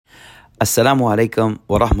Assalamu alaikum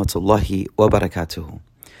wa rahmatullahi wa barakatuhu.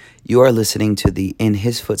 You are listening to the In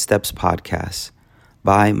His Footsteps podcast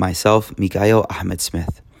by myself, Mikael Ahmed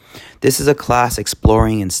Smith. This is a class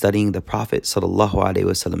exploring and studying the Prophet sallallahu alaihi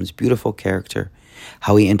wasallam's beautiful character,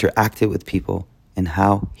 how he interacted with people, and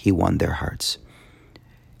how he won their hearts.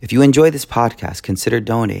 If you enjoy this podcast, consider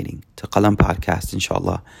donating to Qalam Podcast,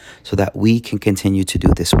 inshallah, so that we can continue to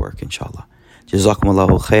do this work, inshallah.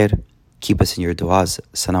 Jazakumullahu khair. Keep us in your du'as.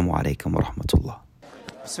 Assalamu alaikum wa rahmatullah.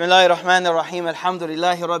 Bismillahir Rahmanir Rahim.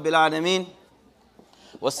 Alhamdulillahi Rabbil Alameen.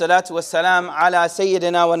 Wassalatu wassalam ala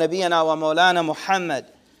Sayyidina wa Nabiyyina wa Maulana Muhammad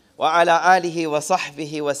wa ala alihi wa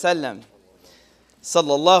sahbihi wa sallam.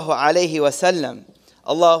 Sallallahu alayhi wa sallam.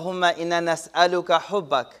 Allahumma inna nas'aluka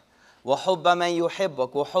hubbak wa hubba man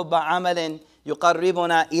yuhibbuk wa hubba amalin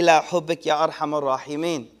yuqarribuna ila hubbik ya arhamar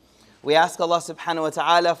rahimin. We ask Allah subhanahu wa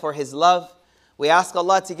ta'ala for His love. We ask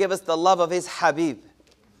Allah to give us the love of His Habib.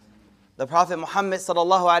 The Prophet Muhammad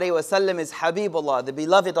sallallahu alaihi wasallam is Habibullah, the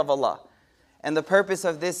beloved of Allah. And the purpose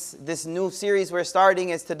of this new series we're starting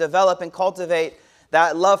is to develop and cultivate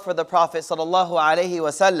that love for the Prophet sallallahu alaihi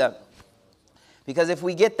wasallam. Because if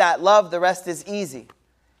we get that love, the rest is easy.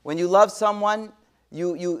 When you love someone,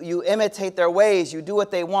 you imitate their ways, you do what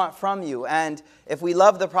they want from you. And if we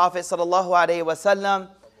love the Prophet sallallahu alaihi wasallam,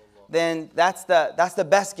 then that's the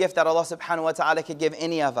best gift that Allah subhanahu wa ta'ala could give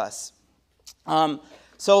any of us.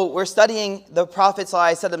 So we're studying the Prophet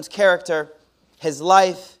sallallahu alaihi wasallam's character, his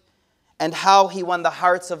life, and how he won the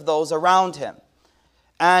hearts of those around him.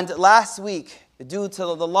 And last week, due to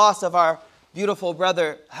the loss of our beautiful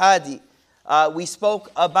brother Hadi, we spoke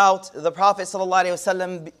about the Prophet sallallahu alaihi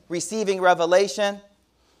wasallam receiving revelation,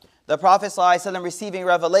 the Prophet sallallahu alaihi wasallam receiving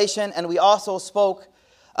revelation, and we also spoke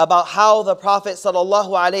about how the Prophet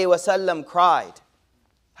sallallahu alaihi wasallam cried,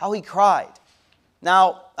 how he cried.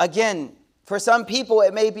 Now, again, for some people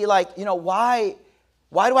it may be like, why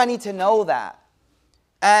do I need to know that?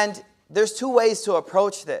 And there's two ways to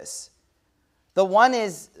approach this.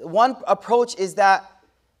 One approach is that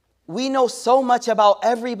we know so much about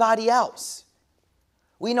everybody else.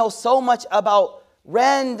 We know so much about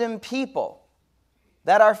random people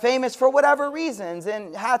that are famous for whatever reasons,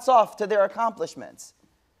 and hats off to their accomplishments.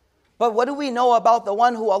 But what do we know about the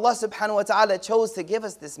one who Allah subhanahu wa ta'ala chose to give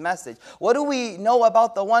us this message? What do we know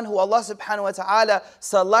about the one who Allah subhanahu wa ta'ala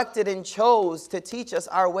selected and chose to teach us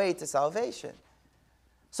our way to salvation?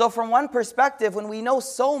 So from one perspective, when we know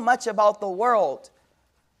so much about the world,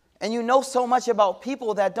 and you know so much about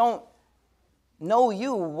people that don't know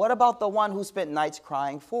you, what about the one who spent nights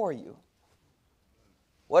crying for you?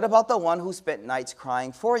 What about the one who spent nights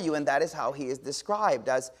crying for you? And that is how he is described,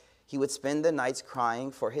 as he would spend the nights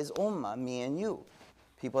crying for his ummah, me and you,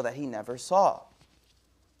 people that he never saw.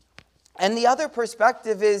 And the other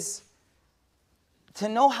perspective is to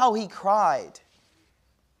know how he cried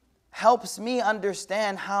helps me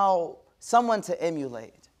understand how someone to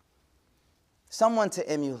emulate. Someone to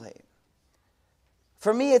emulate.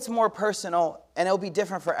 For me, it's more personal, and it'll be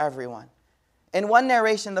different for everyone. In one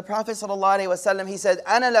narration, the Prophet ﷺ, he said,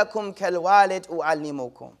 "Ana lakum kal walid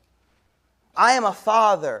u'allimukum." I am a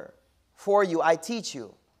father for you, I teach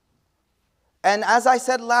you. And as I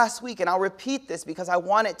said last week, and I'll repeat this because I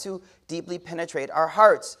want it to deeply penetrate our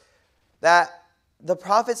hearts, that the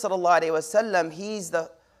Prophet ﷺ, he's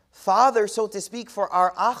the father, so to speak, for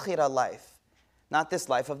our akhirah life, not this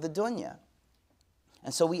life of the dunya.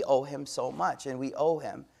 And so we owe him so much, and we owe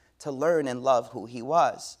him to learn and love who he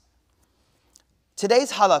was.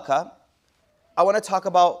 Today's halaqah, I want to talk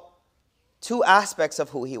about two aspects of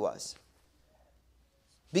who he was.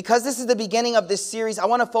 Because this is the beginning of this series, I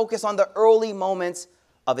want to focus on the early moments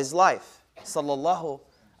of his life. Sallallahu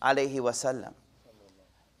alayhi wasallam.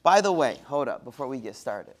 By the way, hold up, before we get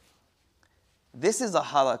started. This is a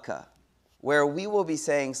halaqah where we will be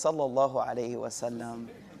saying Sallallahu alayhi wasallam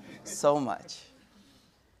so much.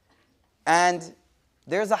 And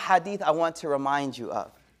there's a hadith I want to remind you of,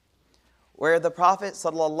 where the Prophet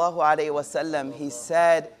Sallallahu alayhi wasallam, he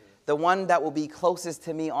said, the one that will be closest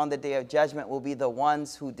to me on the Day of Judgment will be the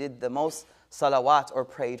ones who did the most salawat or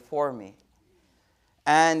prayed for me.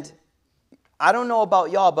 And I don't know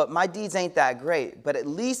about y'all, but my deeds ain't that great. But at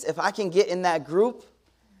least if I can get in that group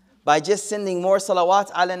by just sending more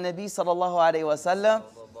salawat ala Nabi sallallahu alayhi wasallam,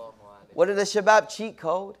 what are the shabab? Cheat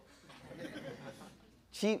code.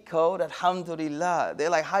 Cheat code, alhamdulillah.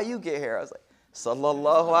 They're like, how you get here? I was like,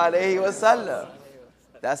 sallallahu alayhi wasallam.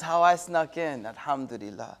 That's how I snuck in,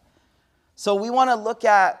 alhamdulillah. So we want to look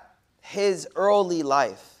at his early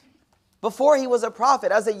life, before he was a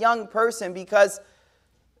prophet, as a young person, because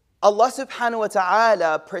Allah subhanahu wa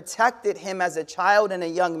ta'ala protected him as a child and a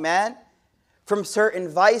young man from certain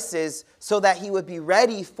vices so that he would be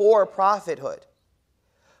ready for prophethood.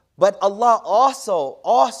 But Allah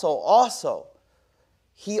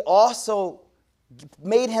He also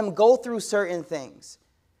made him go through certain things.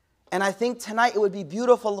 And I think tonight it would be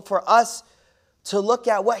beautiful for us to look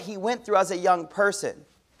at what he went through as a young person.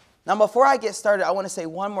 Now, before I get started, I want to say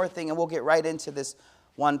one more thing, and we'll get right into this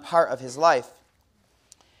one part of his life.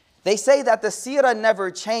 They say that the seerah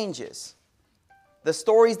never changes. The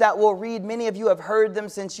stories that we'll read, many of you have heard them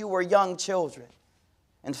since you were young children.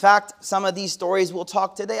 In fact, some of these stories we'll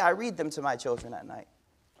talk today, I read them to my children at night.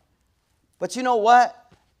 But you know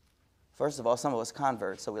what? First of all, some of us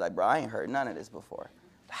converts, so we're like, bro, I ain't heard none of this before.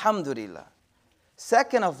 Alhamdulillah.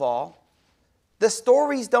 Second of all, the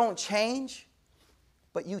stories don't change,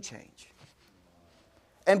 but you change.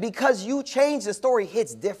 And because you change, the story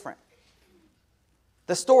hits different.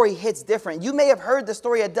 The story hits different. You may have heard the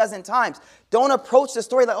story a dozen times. Don't approach the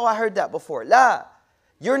story like, oh, I heard that before. La,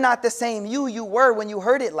 you're not the same you were when you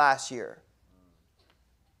heard it last year.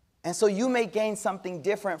 And so you may gain something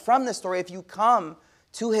different from the story if you come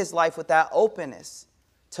to his life with that openness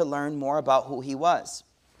to learn more about who he was.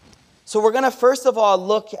 So we're going to first of all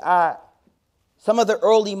look at some of the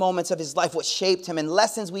early moments of his life, what shaped him, and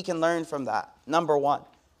lessons we can learn from that, number one.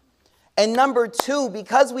 And number two,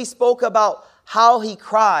 because we spoke about how he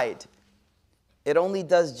cried, it only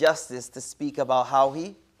does justice to speak about how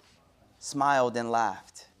he smiled and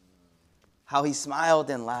laughed. How he smiled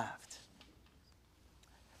and laughed.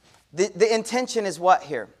 The intention is what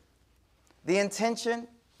here? The intention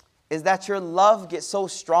is that your love gets so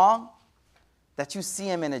strong that you see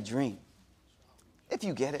him in a dream. If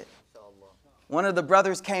you get it. One of the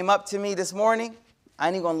brothers came up to me this morning. I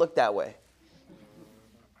ain't even going to look that way.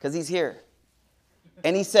 Because he's here.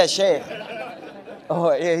 And he said, Sheikh.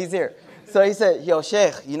 Oh, yeah, he's here. So he said, yo,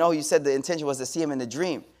 Sheikh, you know, you said the intention was to see him in a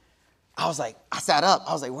dream. I was like, I sat up.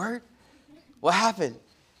 I was like, word? What happened?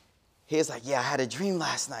 He was like, yeah, I had a dream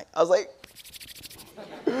last night. I was like,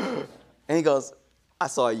 and he goes, I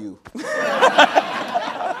saw you.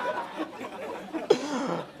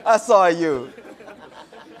 I saw you.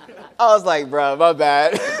 I was like, bro, my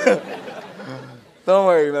bad. Don't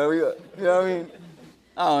worry, man. You know what I mean?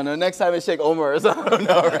 I don't know. Next time it's Sheikh Omar or something. I don't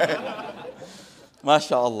know, right?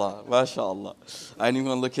 MashaAllah. MashaAllah. I ain't even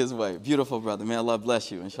going to look his way. Beautiful brother. May Allah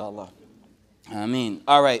bless you, inshallah. Ameen.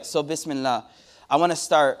 All right. So, bismillah. I want to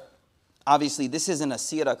start. Obviously, this isn't a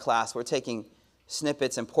seerah class. We're taking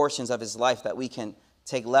snippets and portions of his life that we can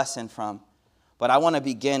take lesson from. But I want to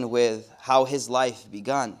begin with how his life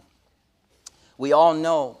begun. We all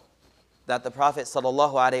know that the Prophet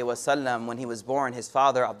ﷺ, when he was born, his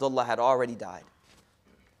father, Abdullah, had already died.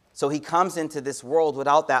 So he comes into this world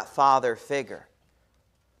without that father figure.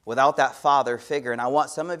 Without that father figure. And I want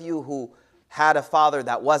some of you who had a father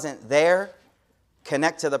that wasn't there,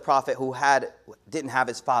 connect to the Prophet who didn't have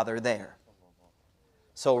his father there.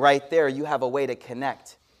 So right there, you have a way to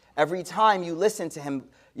connect. Every time you listen to him,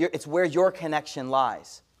 it's where your connection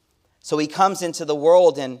lies. So he comes into the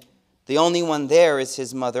world, and the only one there is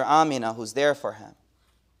his mother Amina, who's there for him.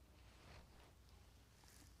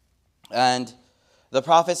 And the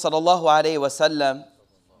Prophet ﷺ,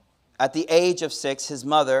 at the age of 6, his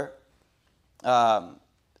mother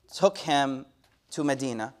took him to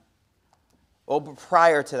Medina. Well,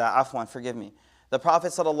 prior to that, afwan, forgive me. The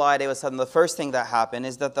Prophet ﷺ, the first thing that happened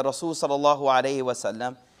is that the Rasul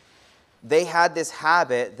ﷺ, they had this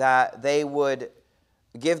habit that they would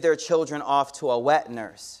give their children off to a wet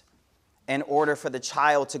nurse in order for the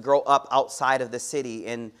child to grow up outside of the city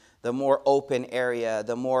in the more open area,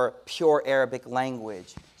 the more pure Arabic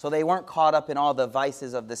language. So they weren't caught up in all the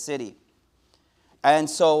vices of the city. And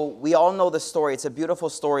so we all know the story. It's a beautiful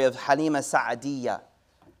story of Halima Sa'adiyya.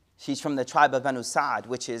 She's from the tribe of Banu Sa'ad,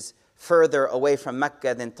 which is further away from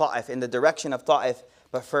Mecca than Ta'if, in the direction of Ta'if,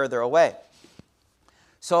 but further away.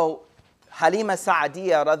 So Halima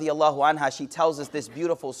Sa'adiyya radiyallahu anha, she tells us this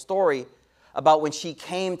beautiful story about when she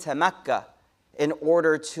came to Mecca in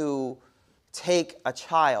order to take a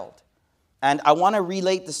child. And I want to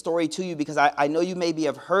relate the story to you because I know you maybe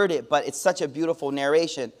have heard it, but it's such a beautiful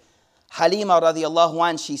narration. Halima radiyallahu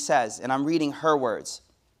anha, she says, and I'm reading her words.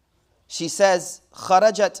 She says,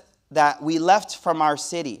 Kharajat, that we left from our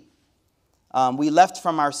city. We left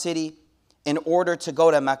from our city in order to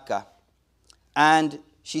go to Mecca. And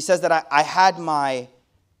she says that I had my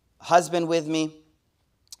husband with me,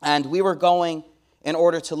 and we were going in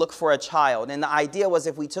order to look for a child. And the idea was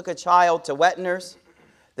if we took a child to wet nurse,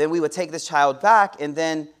 then we would take this child back, and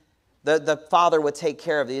then the father would take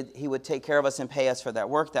care of it. He would take care of us and pay us for that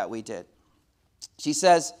work that we did. She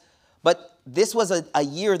says, but this was a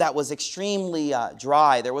year that was extremely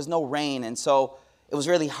dry. There was no rain, and so it was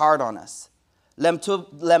really hard on us. لَمْ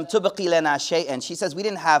تُبْقِ لَنَا شَيْئًا. She says we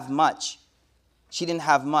didn't have much. She didn't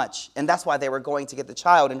have much, and that's why they were going to get the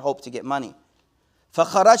child and hope to get money.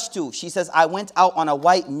 فَخَرَجْتُ. She says, I went out on a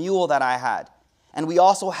white mule that I had, and we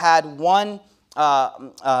also had one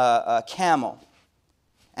camel.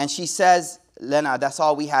 And she says, Lena, that's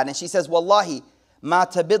all we had. And she says, Wallahi, ma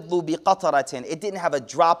tabidlu bi qataratin. It didn't have a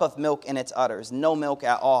drop of milk in its udders, no milk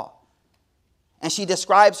at all. And she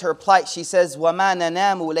describes her plight. She says, وَمَا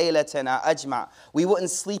نَنَامُ لَيْلَتَنَا أَجْمَعُ. We wouldn't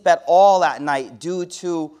sleep at all at night due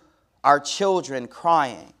to our children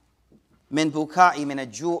crying. مِن بُكَاءِ مِنَ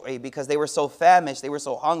الجُوعِ. Because they were so famished, they were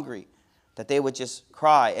so hungry, that they would just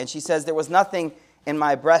cry. And she says, there was nothing in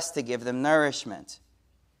my breast to give them nourishment.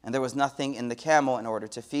 And there was nothing in the camel in order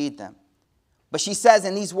to feed them. But she says,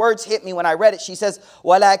 and these words hit me when I read it, she says,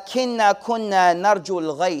 وَلَكِنَّا كُنَّا نَرْجُو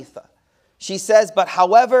الْغَيْثَ. She says, but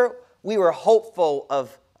however, we were hopeful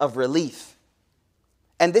of relief.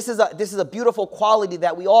 And this is a beautiful quality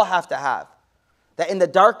that we all have to have. That in the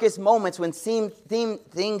darkest moments when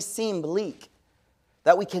things seem bleak,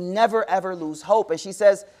 that we can never ever lose hope. And she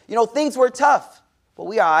says, things were tough, but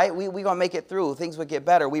we all right, we gonna make it through. Things would get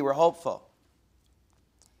better. We were hopeful.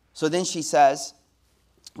 So then she says,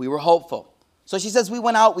 we were hopeful. So she says, we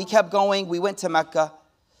went out, we kept going, we went to Mecca,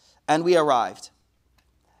 and we arrived.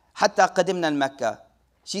 حَتَّى قَدِمْنَا الْمَكَّةِ.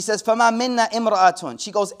 She says, فَمَا مِنَّا إِمْرَأَةٌ.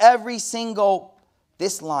 She goes, every single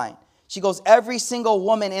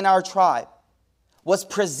woman in our tribe was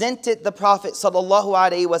presented the Prophet sallallahu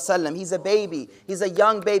alaihi wasallam. He's a baby. He's a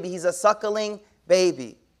young baby. He's a suckling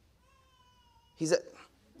baby.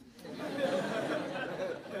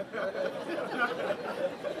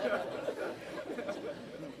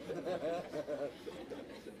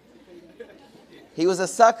 He was a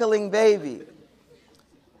suckling baby.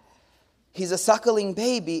 He's a suckling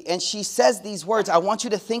baby. And she says these words. I want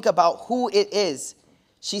you to think about who it is.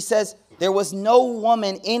 She says, there was no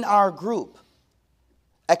woman in our group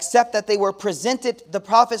except that they were presented the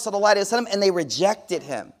Prophet ﷺ and they rejected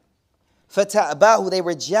him. فَتَأْبَاهُ. They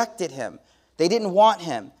rejected him. They didn't want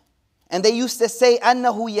him. And they used to say,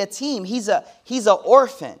 أَنَّهُ يَتِيم. He's an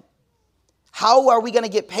orphan. How are we going to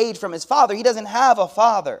get paid from his father? He doesn't have a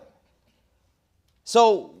father.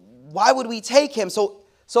 So why would we take him? So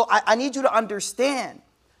I need you to understand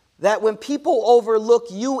that when people overlook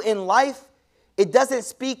you in life, it doesn't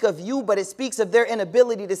speak of you, but it speaks of their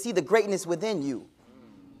inability to see the greatness within you.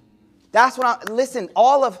 That's what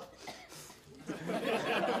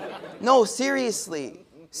no, seriously,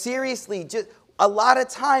 just a lot of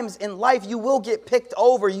times in life, you will get picked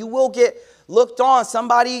over. You will get looked on.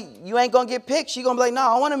 Somebody, you ain't going to get picked. She going to be like, no,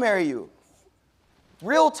 I want to marry you.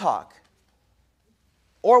 Real talk.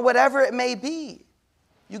 Or whatever it may be.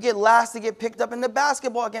 You get last to get picked up in the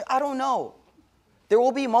basketball game. I don't know. There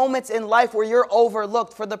will be moments in life where you're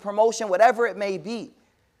overlooked for the promotion, whatever it may be.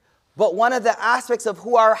 But one of the aspects of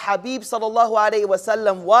who our Habib sallallahu alaihi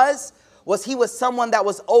wasallam was he was someone that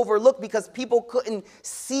was overlooked because people couldn't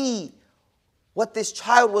see what this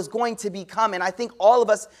child was going to become. And I think all of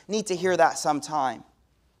us need to hear that sometime.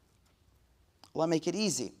 Allah make it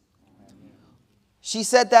easy. She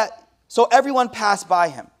said that, so everyone passed by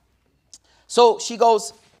him. So she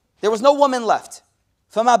goes, there was no woman left.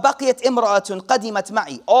 فَمَا بَقِيَتْ إِمْرَأَةٌ قَدِمَتْ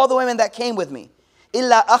مَعِي. All the women that came with me.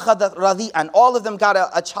 إِلَّا أَخَذَتْ رَضِيئًا. All of them got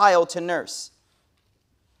a child to nurse.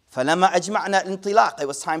 فَلَمَّا أَجْمَعْنَا الْإِنطِلَاقِ. It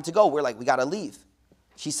was time to go. We're like, we got to leave.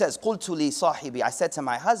 She says, قُلْتُ لِي صَاحِبِي. I said to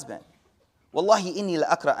my husband, وَاللَّهِ إِنِّي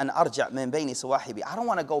لَأَكْرَأَ أَنْ أَرْجَعْ مِنْ بَيْنِ صَوَاحِبِي. I don't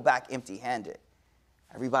want to go back empty-handed.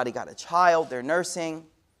 Everybody got a child. They're nursing.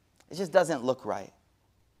 It just doesn't look right.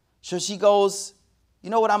 So she goes, you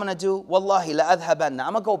know what I'm going to do? وَاللَّهِ لَأَذْهَبَنَّ.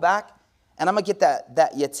 I'm going to go back and I'm going to get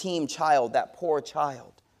that yatim child, that poor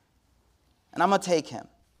child. And I'm going to take him.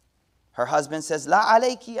 Her husband says, La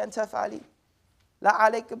alayki an taf'ali. La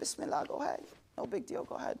alayka bismillah. Go ahead. No big deal.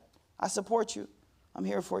 Go ahead. I support you. I'm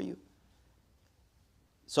here for you.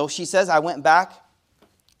 So she says, I went back.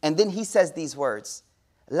 And then he says these words.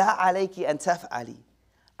 La alayki an taf'ali.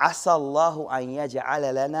 Asa Allahu an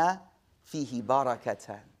yaj'ala lana fihi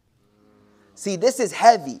barakatan. See, this is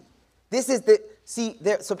heavy. This is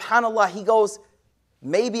subhanAllah, he goes,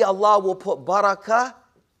 maybe Allah will put barakah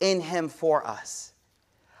in him for us.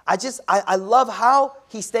 I love how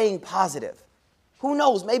he's staying positive. Who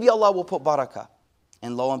knows? Maybe Allah will put barakah.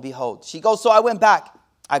 And lo and behold, she goes, so I went back.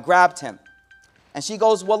 I grabbed him. And she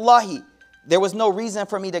goes, Wallahi, there was no reason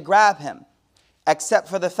for me to grab him except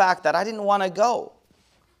for the fact that I didn't want to go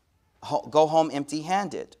home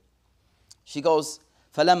empty-handed. She goes,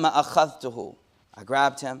 فَلَمَّا أَخَذْتُهُ. I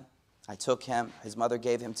grabbed him. I took him. His mother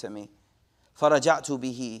gave him to me. فَرَجَعْتُ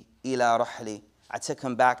بِهِ إِلَى رَحْلِي. I took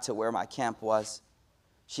him back to where my camp was.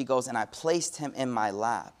 She goes, and I placed him in my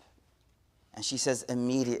lap. And she says,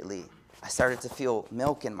 immediately, I started to feel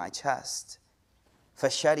milk in my chest.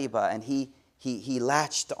 فَشَرِبَ, and he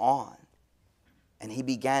latched on. And he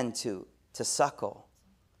began to suckle.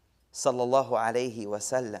 Sallallahu alayhi wa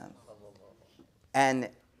sallam. And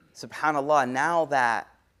subhanAllah, now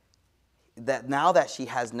that she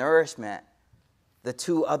has nourishment, the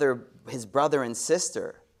two other, his brother and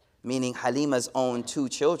sister, meaning Halima's own two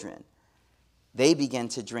children, they begin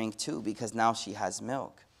to drink too because now she has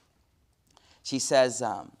milk. She says,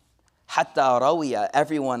 Hatta rawiya,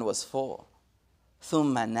 everyone was full.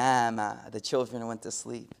 Thumma nama, the children went to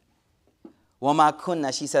sleep. Wama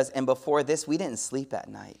kunna, she says, and before this, we didn't sleep at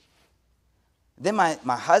night. Then my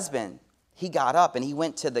husband, he got up and he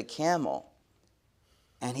went to the camel.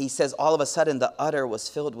 And he says, all of a sudden, the udder was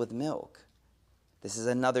filled with milk. This is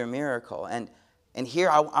another miracle. And here,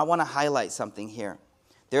 I want to highlight something here.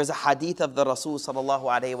 There's a hadith of the Rasul sallallahu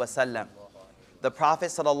alayhi wa sallam. The Prophet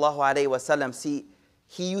sallallahu alayhi wa sallam, see,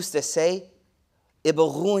 he used to say,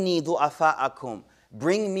 Ibghuni du'afa'akum.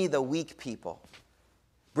 Bring me the weak people.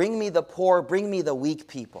 Bring me the poor, bring me the weak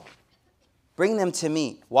people. Bring them to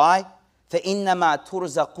me. Why? فَإِنَّمَا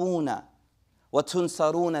تُرْزَقُونَ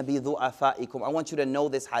وَتُنْصَرُونَ بِضُعَفَائِكُمْ. I want you to know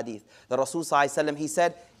this hadith. The Rasul sallallahu alayhi wa sallam, he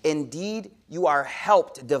said, indeed, you are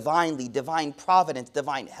helped divinely, divine providence,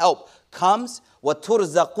 divine help comes,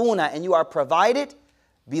 وَتُرْزَقُونَ, and you are provided,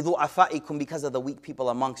 بِضُعَفَائِكُمْ, because of the weak people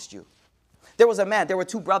amongst you. There was a man, there were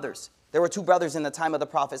two brothers. There were two brothers in the time of the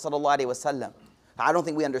Prophet sallallahu alaihi wasallam. I don't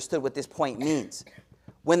think we understood what this point means.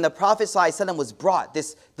 When the Prophet sallallahu alaihi wasallam was brought,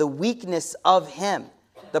 the weakness of him,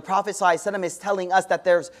 the Prophet sallallahu alaihi wasallam is telling us that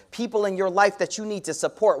there's people in your life that you need to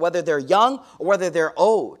support, whether they're young or whether they're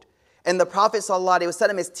old. And the Prophet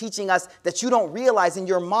ﷺ is teaching us that you don't realize in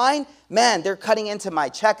your mind, man, they're cutting into my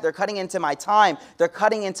check, they're cutting into my time, they're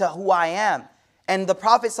cutting into who I am. And the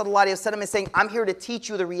Prophet ﷺ is saying, I'm here to teach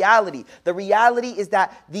you the reality. The reality is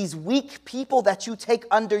that these weak people that you take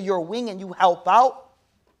under your wing and you help out,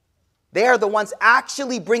 they are the ones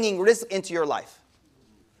actually bringing rizq into your life.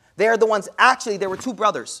 They are the ones actually, there were two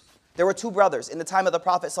brothers. There were two brothers in the time of the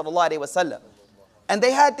Prophet ﷺ. And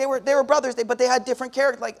they were brothers, but they had different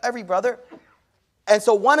characters, like every brother. And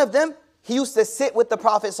so one of them, he used to sit with the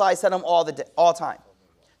Prophet ﷺ all time.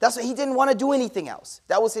 That's what he didn't want to do anything else.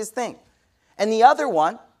 That was his thing. And the other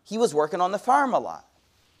one, he was working on the farm a lot.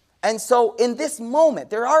 And so in this moment,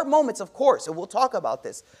 there are moments, of course, and we'll talk about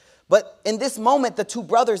this. But in this moment, the two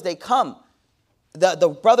brothers, they come.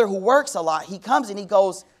 The brother who works a lot, he comes and he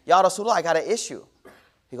goes, Ya Rasulullah, I got an issue.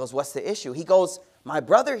 He goes, what's the issue? He goes, my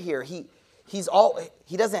brother here, he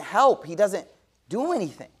doesn't help. He doesn't do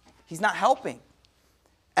anything. He's not helping.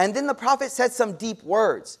 And then the Prophet said some deep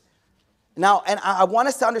words. Now, and I want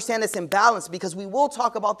us to understand this imbalance because we will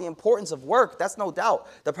talk about the importance of work. That's no doubt.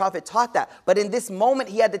 The Prophet taught that. But in this moment,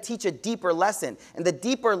 he had to teach a deeper lesson. And the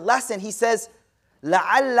deeper lesson, he says,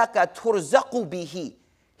 لَعَلَّكَ تُرْزَقُ بِهِ.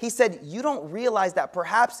 He said, you don't realize that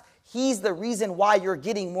perhaps he's the reason why you're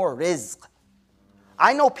getting more rizq.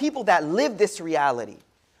 I know people that live this reality.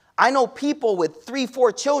 I know people with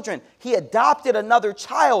 3-4 children. He adopted another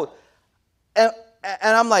child. And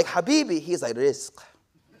I'm like, Habibi. He's like, rizq.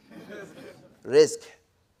 Rizq.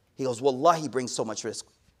 He goes, Wallah, he brings so much rizq.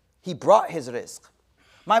 He brought his rizq.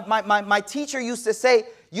 My teacher used to say,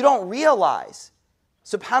 you don't realize,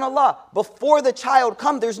 subhanAllah, before the child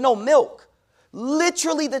comes, there's no milk.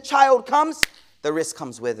 Literally, the child comes, the rizq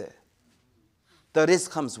comes with it. The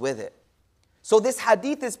rizq comes with it. So this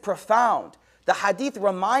hadith is profound. The hadith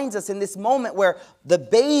reminds us in this moment where the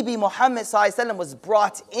baby Muhammad ﷺ was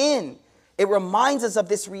brought in. It reminds us of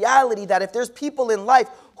this reality that if there's people in life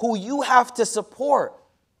who you have to support,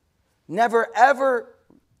 never ever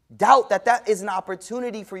doubt that that is an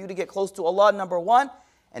opportunity for you to get close to Allah, number one,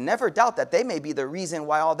 and never doubt that they may be the reason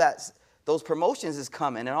why all that, those promotions is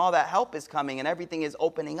coming and all that help is coming and everything is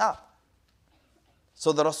opening up.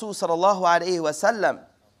 So the Rasul sallallahu alayhi wa sallam,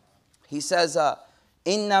 he says,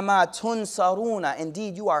 إِنَّمَا تُنْصَرُونَ,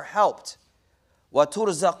 indeed you are helped.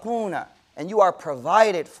 وَتُرْزَقُونَ, and you are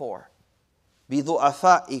provided for.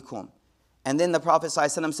 بِضُعَفَائِكُمْ. And then the Prophet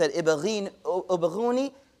ﷺ said,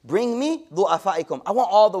 Ibghuni, bring me du'afaikum. I want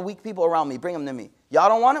all the weak people around me. Bring them to me. Y'all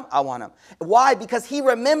don't want them? I want them. Why? Because he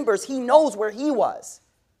remembers, he knows where he was.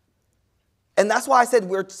 And that's why I said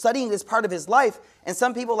we're studying this part of his life. And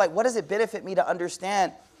some people are like, what does it benefit me to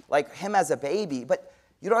understand like him as a baby? But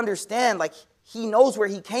you don't understand, like he knows where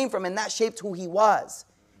he came from and that shaped who he was.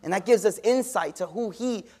 And that gives us insight to who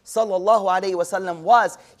he, sallallahu alayhi wasallam,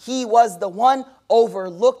 was. He was the one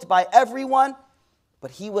overlooked by everyone.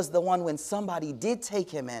 But he was the one, when somebody did take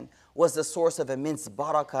him in, was the source of immense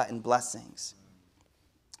barakah and blessings.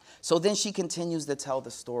 So then she continues to tell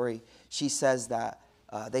the story. She says that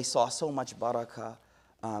they saw so much barakah.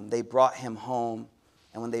 They brought him home.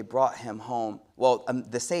 And when they brought him home, well,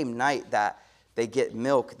 the same night that they get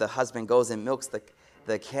milk, the husband goes and milks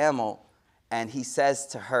the camel. And he says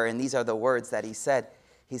to her, and these are the words that he said.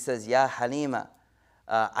 He says, Ya Halima,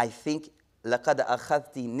 I think, لَقَدْ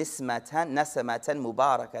أَخَذْتِ نَسَمَةً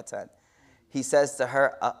مُبَارَكَةً. He says to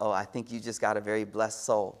her, I think you just got a very blessed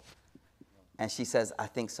soul. And she says, I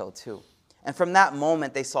think so too. And from that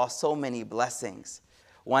moment, they saw so many blessings.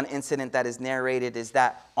 One incident that is narrated is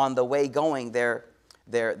that on the way going,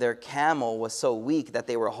 their camel was so weak that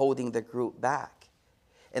they were holding the group back.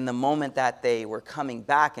 In the moment that they were coming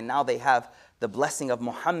back, and now they have the blessing of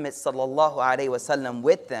Muhammad sallallahu alaihi wasallam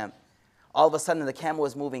with them, all of a sudden the camel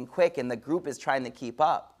is moving quick and the group is trying to keep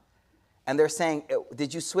up. And they're saying,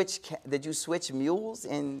 did you switch mules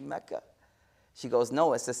in Mecca? She goes,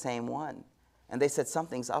 no, it's the same one. And they said,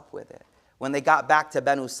 something's up with it. When they got back to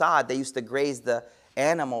Banu Sa'd, they used to graze the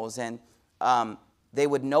animals, and they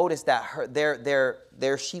would notice that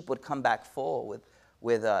their sheep would come back full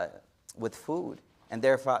with food, and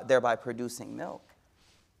thereby producing milk.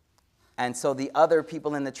 And so the other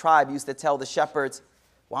people in the tribe used to tell the shepherds,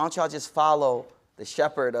 why don't y'all just follow the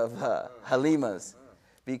shepherd of Halima's?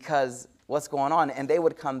 Because what's going on? And they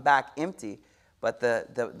would come back empty. But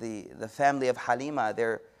the family of Halima,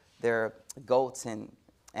 their goats and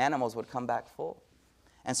animals would come back full.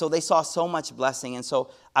 And so they saw so much blessing. And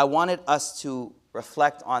so I wanted us to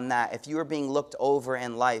reflect on that. If you are being looked over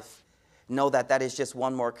in life, know that that is just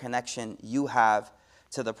one more connection you have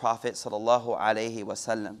to the Prophet sallallahu alaihi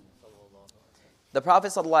wasallam. The Prophet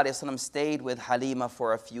ﷺ stayed with Halima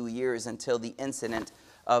for a few years until the incident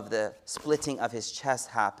of the splitting of his chest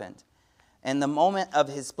happened. In the moment of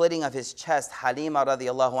his splitting of his chest, Halima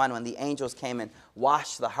radiallahu anha, when the angels came and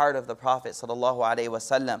washed the heart of the Prophet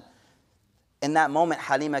ﷺ, in that moment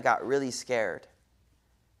Halima got really scared.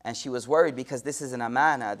 And she was worried because this is an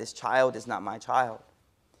amana, this child is not my child.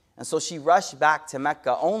 And so she rushed back to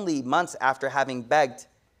Mecca only months after having begged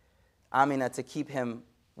Amina to keep him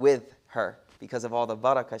with her, because of all the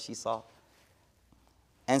barakah she saw.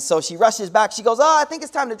 And so she rushes back. She goes, I think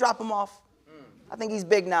it's time to drop him off. I think he's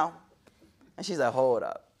big now. And she's like, hold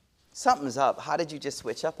up. Something's up. How did you just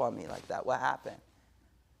switch up on me like that? What happened?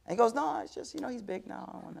 And he goes, no, it's just, he's big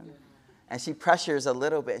now. And she pressures a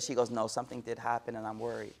little bit. And she goes, no, something did happen and I'm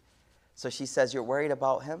worried. So she says, you're worried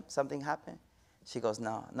about him? Something happened? She goes,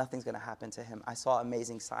 no, nothing's going to happen to him. I saw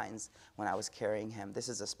amazing signs when I was carrying him. This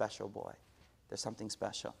is a special boy. There's something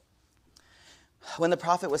special. When the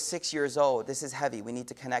Prophet was 6 years old, this is heavy, we need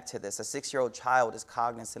to connect to this. A 6-year-old child is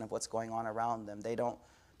cognizant of what's going on around them.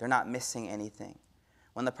 They're not missing anything.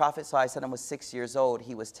 When the Prophet ﷺ was 6 years old,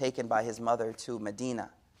 he was taken by his mother to Medina.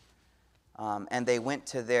 And they went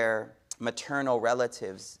to their maternal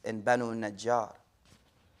relatives in Banu Najjar.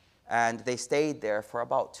 And they stayed there for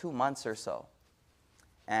about 2 months or so.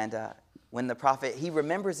 And when the Prophet, he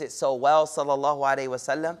remembers it so well, sallallahu alaihi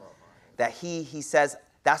wasallam, that he says,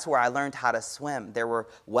 that's where I learned how to swim. There were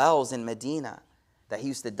wells in Medina that he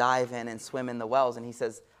used to dive in and swim in the wells. And he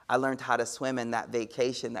says, I learned how to swim in that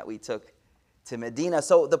vacation that we took to Medina.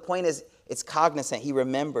 So the point is, it's cognizant. He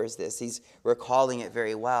remembers this. He's recalling it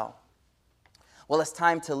very well. Well, it's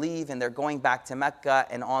time to leave, and they're going back to Mecca.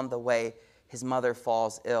 And on the way, his mother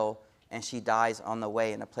falls ill, and she dies on the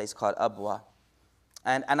way in a place called Abwa.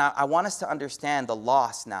 And I want us to understand the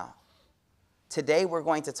loss now. Today we're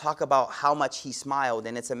going to talk about how much he smiled,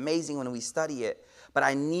 and it's amazing when we study it. But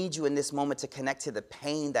I need you in this moment to connect to the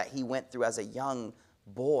pain that he went through as a young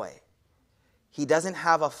boy. He doesn't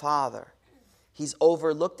have a father. He's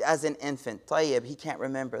overlooked as an infant. Tayyib, he can't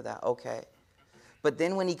remember that. Okay. But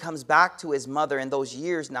then when he comes back to his mother in those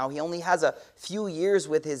years now, he only has a few years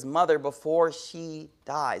with his mother before she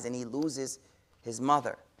dies, and he loses his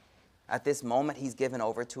mother. At this moment, he's given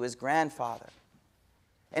over to his grandfather.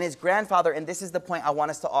 And his grandfather, and this is the point I want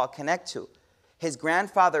us to all connect to, his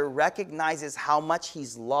grandfather recognizes how much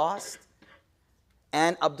he's lost,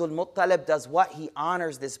 and Abdul Muttalib does what? He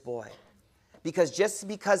honors this boy. Because just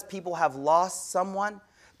because people have lost someone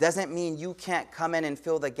doesn't mean you can't come in and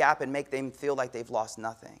fill the gap and make them feel like they've lost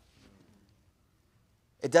nothing.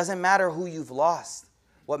 It doesn't matter who you've lost.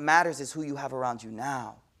 What matters is who you have around you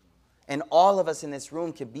now. And all of us in this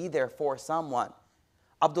room can be there for someone.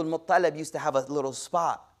 Abdul Muttalib used to have a little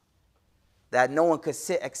spot that no one could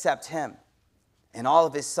sit except him. And all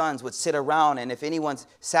of his sons would sit around, and if anyone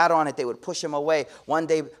sat on it, they would push him away. One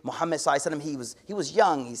day, Muhammad sallallahu alaihi wasallam, he was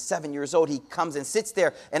young, he's 7 years old. He comes and sits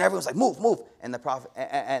there, and everyone's like, move, move. And the Prophet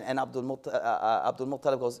and Abdul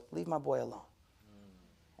Muttalib goes, leave my boy alone.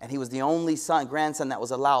 And he was the only grandson that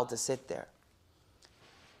was allowed to sit there.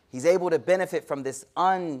 He's able to benefit from this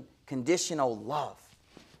unconditional love.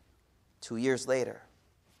 2 years later,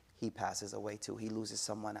 he passes away too. He loses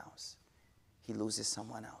someone else. He loses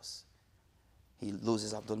someone else. He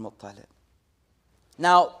loses Abdul Muttalib.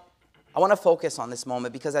 Now, I want to focus on this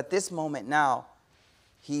moment because at this moment now,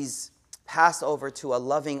 he's passed over to a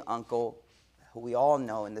loving uncle who we all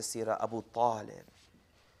know in the seerah, Abu Talib.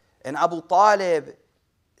 And Abu Talib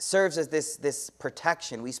serves as this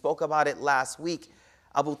protection. We spoke about it last week.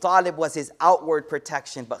 Abu Talib was his outward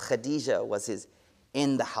protection, but Khadija was his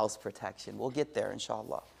in-the-house protection. We'll get there,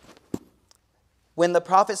 inshallah. When the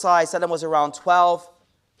Prophet ﷺ was around 12,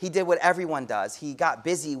 he did what everyone does. He got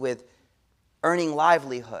busy with earning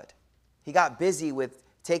livelihood. He got busy with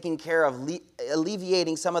taking care of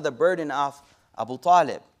alleviating some of the burden of Abu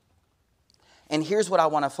Talib. And here's what I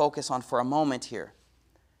want to focus on for a moment here.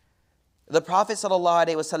 The Prophet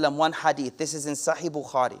ﷺ, one hadith, this is in Sahih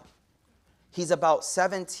Bukhari. He's about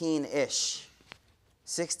 17-ish,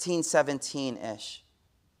 16, 17-ish.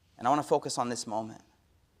 And I want to focus on this moment.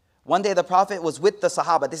 One day the Prophet was with the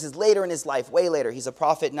Sahaba. This is later in his life, way later. He's a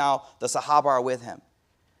Prophet now. The Sahaba are with him.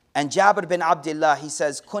 And Jabir bin Abdullah, he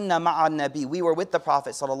says, Kunna ma'an nabi. We were with the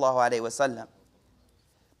Prophet sallallahu alaihi wasallam.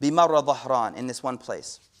 Bimarra dhahran, in this one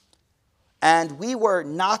place. And we were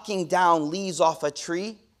knocking down leaves off a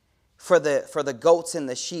tree for the goats and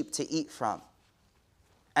the sheep to eat from.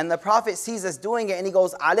 And the Prophet sees us doing it and he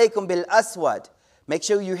goes, Alaykum bil aswad. Make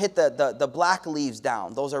sure you hit the black leaves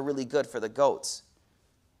down. Those are really good for the goats.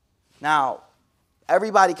 Now,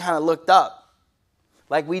 everybody kind of looked up.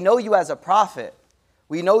 Like, we know you as a prophet.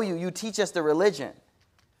 We know you teach us the religion.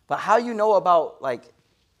 But how you know about, like,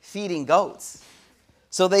 feeding goats?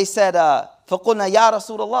 So they said, فَقُلْنَا يَا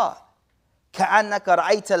رَسُولَ اللَّهِ كَأَنَّكَ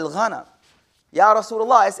رَأَيْتَ الْغَنَمِ Ya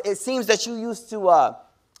Rasulullah, it seems that you used to,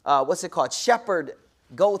 shepherd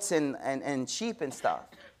goats and sheep and stuff.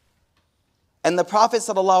 And the Prophet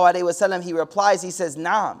ﷺ, he replies, he says,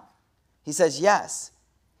 Naam. He says, yes.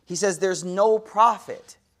 He says, there's no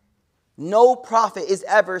prophet is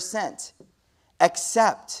ever sent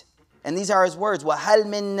except, and these are his words, وَهَلْ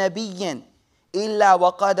مِن نَبِيٍّ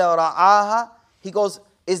إِلَّا وَقَدَ رَعَاهَا. He goes,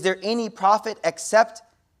 is there any prophet except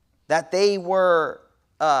that they were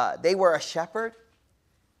a shepherd?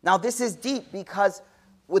 Now this is deep because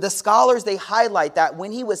with the scholars, they highlight that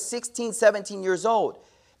when he was 16, 17 years old,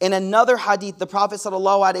 in another hadith, the Prophet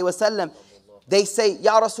ﷺ, they say,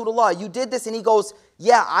 Ya Rasulullah, you did this? And he goes,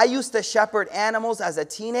 yeah, I used to shepherd animals as a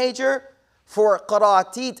teenager for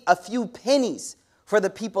qaratit, a few pennies for the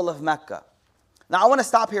people of Mecca. Now I want to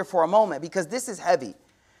stop here for a moment because this is heavy.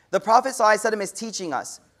 The Prophet ﷺ is teaching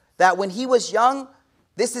us that when he was young,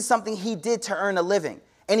 this is something he did to earn a living.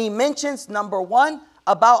 And he mentions, number one,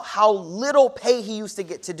 about how little pay he used to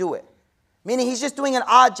get to do it. Meaning he's just doing an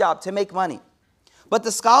odd job to make money. But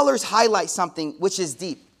the scholars highlight something which is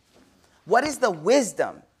deep. What is the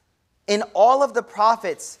wisdom in all of the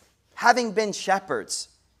prophets having been shepherds?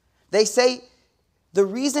 They say the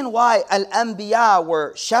reason why al-anbiya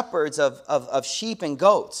were shepherds of sheep and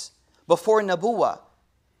goats before Nabuwah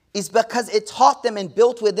is because it taught them and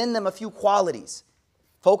built within them a few qualities.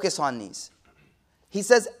 Focus on these. He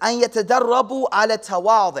says, أَن يَتَدَرَّبُوا عَلَى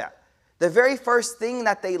التَّوَاضِعِ. The very first thing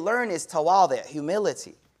that they learn is tawadi',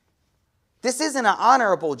 humility. This isn't an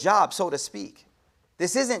honorable job, so to speak.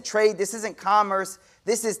 This isn't trade, this isn't commerce.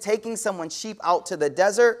 This is taking someone's sheep out to the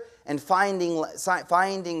desert and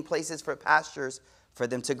finding places for pastures for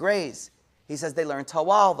them to graze. He says they learn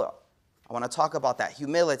tawadi'. I want to talk about that,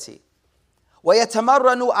 humility.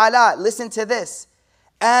 وَيَتَمَرَّنُوا عَلَى. Listen to this.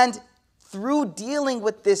 And through dealing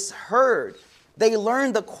with this herd, they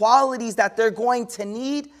learn the qualities that they're going to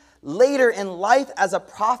need later in life as a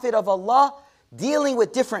prophet of Allah, dealing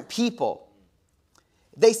with different people.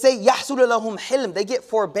 They say, يَحْسُلُ لَهُمْ حِلْم. They get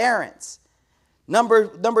forbearance.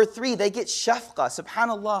 Number three, they get shafqa.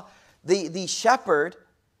 SubhanAllah, the shepherd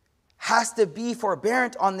has to be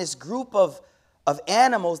forbearant on this group of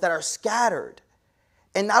animals that are scattered.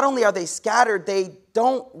 And not only are they scattered, they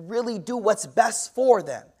don't really do what's best for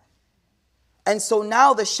them. And so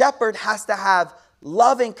now the shepherd has to have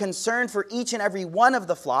love and concern for each and every one of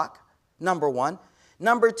the flock, number one.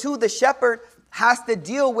 Number two, the shepherd has to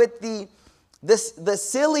deal with the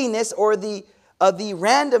silliness or the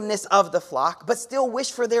randomness of the flock, but still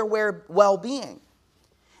wish for their well-being.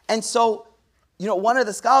 And so, one of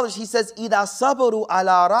the scholars, he says, إِذَا صَبَرُوا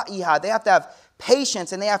عَلَىٰ رَأِيهَا. They have to have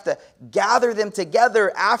patience, and they have to gather them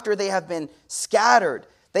together after they have been scattered.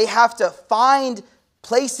 They have to find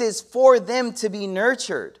places for them to be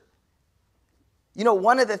nurtured. You know,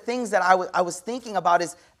 one of the things that I was thinking about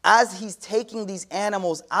is as he's taking these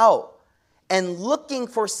animals out and looking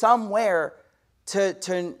for somewhere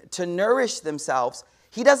to nourish themselves,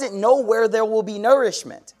 he doesn't know where there will be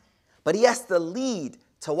nourishment. But he has to lead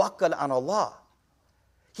tawakkal on Allah.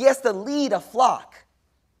 He has to lead a flock.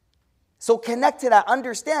 So connect to that.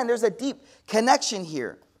 Understand there's a deep connection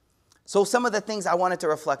here. So some of the things I wanted to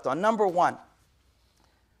reflect on. Number one,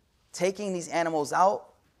 taking these animals out,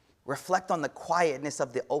 reflect on the quietness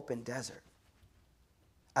of the open desert.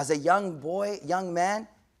 As a young boy, young man,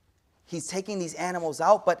 he's taking these animals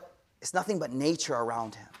out, but it's nothing but nature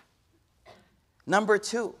around him. Number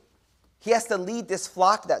two, he has to lead this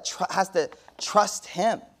flock that has to trust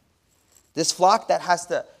him. This flock that has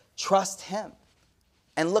to trust him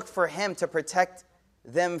and look for him to protect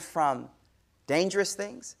them from dangerous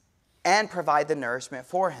things and provide the nourishment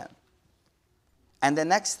for him. And the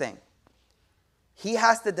next thing, he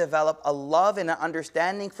has to develop a love and an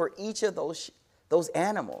understanding for each of those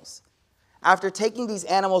animals. After taking these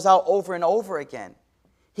animals out over and over again,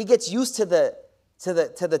 he gets used to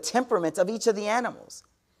the temperaments of each of the animals.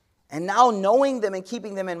 And now knowing them and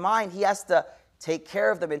keeping them in mind, he has to take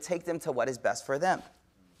care of them and take them to what is best for them.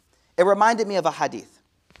 It reminded me of a hadith.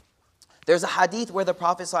 There's a hadith where the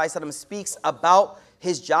Prophet ﷺ speaks about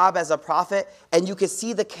his job as a prophet, and you can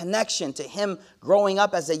see the connection to him growing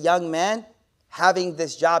up as a young man, having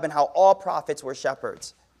this job, and how all prophets were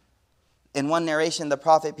shepherds. In one narration, the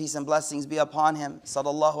Prophet, peace and blessings be upon him,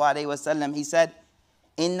 sallallahu alaihi wasallam, he said,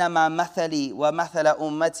 "Innama mathali wa mathala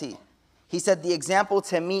ummati." He said, the example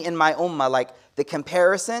to me in my ummah, like the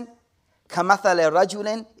comparison, kamathali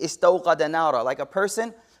rajulin istawqada nara, like a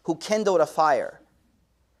person who kindled a fire.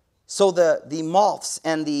 So the moths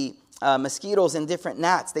and the mosquitoes and different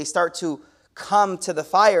gnats, they start to come to the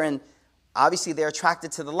fire, and obviously they're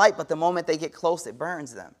attracted to the light, but the moment they get close, it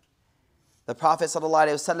burns them. The Prophet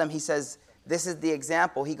ﷺ, he says, this is the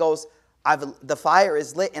example. He goes, the fire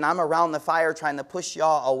is lit, and I'm around the fire trying to push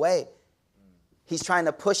y'all away. He's trying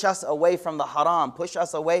to push us away from the haram, push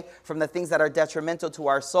us away from the things that are detrimental to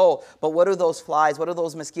our soul. But what do those flies, what do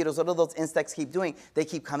those mosquitoes, what do those insects keep doing? They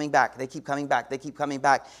keep coming back, they keep coming back, they keep coming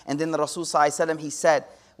back. And then the Rasul ﷺ, he said,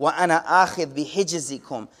 وَأَنَا آخِذْ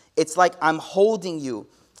بِحِجْزِكُمْ. It's like I'm holding you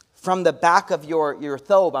from the back of your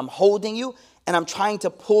thobe. I'm holding you, and I'm trying to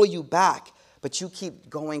pull you back. But you keep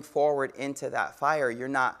going forward into that fire. You're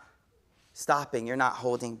not stopping, you're not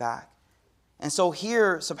holding back. And so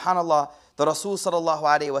here, subhanAllah, the Rasul sallallahu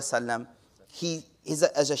alayhi wasallam, he is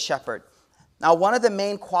as a shepherd. Now, one of the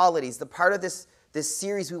main qualities, the part of this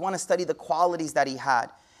series, we want to study the qualities that he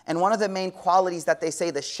had. And one of the main qualities that they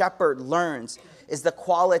say the shepherd learns is the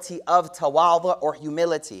quality of tawadhu, or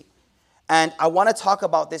humility. And I want to talk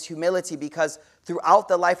about this humility because throughout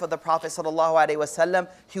the life of the Prophet sallallahu alaihi wasallam,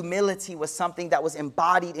 humility was something that was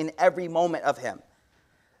embodied in every moment of him.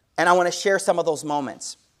 And I want to share some of those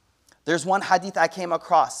moments. There's one hadith I came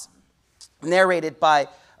across, narrated by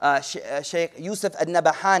Shaykh Yusuf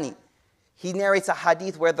al-Nabahani. He narrates a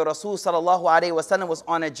hadith where the Rasul sallallahu alaihi wasallam was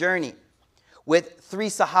on a journey with 3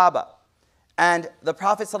 Sahaba. And the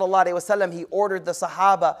Prophet sallallahu alaihi wasallam, he ordered the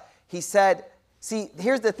Sahaba, he said, see,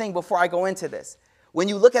 here's the thing before I go into this. When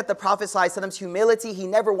you look at the Prophet sallallahu alaihi wasallam's humility, he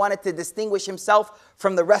never wanted to distinguish himself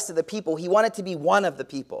from the rest of the people. He wanted to be one of the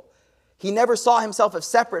people. He never saw himself as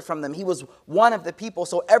separate from them. He was one of the people.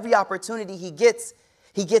 So every opportunity he gets,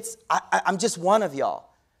 I'm just one of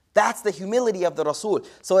y'all. That's the humility of the Rasul.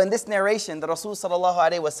 So in this narration, the Rasul sallallahu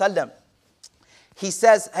alaihi wasallam, he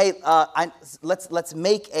says, hey, let's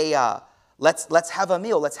make let's have a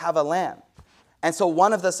meal, let's have a lamb. And so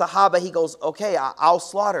one of the Sahaba, he goes, okay, I'll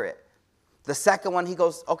slaughter it. The second one, he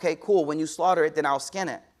goes, okay, cool, when you slaughter it, then I'll skin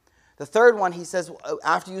it. The third one, he says,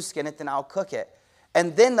 after you skin it, then I'll cook it.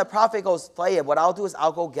 And then the Prophet goes, Tayyib, what I'll do is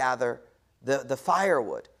I'll go gather the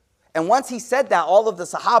firewood. And once he said that, all of the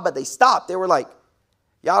Sahaba, they stopped. They were like,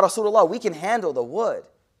 Ya Rasulullah, we can handle the wood.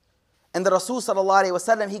 And the Rasul sallallahu alaihi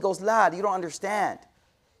wasallam, he goes, lad, you don't understand.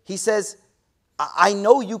 He says, I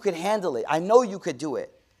know you could handle it. I know you could do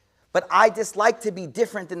it. But I dislike to be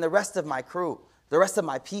different than the rest of my crew, the rest of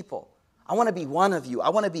my people. I want to be one of you. I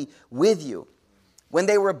want to be with you. When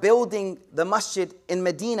they were building the masjid in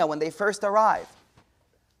Medina, when they first arrived,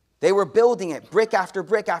 they were building it brick after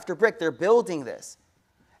brick after brick. They're building this.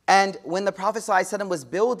 And when the Prophet ﷺ was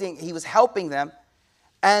building, he was helping them.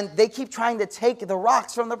 And they keep trying to take the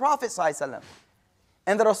rocks from the Prophet ﷺ.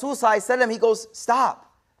 And the Rasul ﷺ, he goes,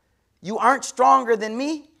 stop. You aren't stronger than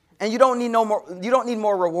me, and you don't need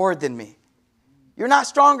more reward than me. You're not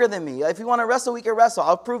stronger than me. If you want to wrestle, we can wrestle.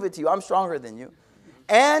 I'll prove it to you. I'm stronger than you.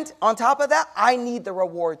 And on top of that, I need the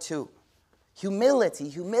reward too. Humility.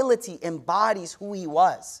 Humility embodies who he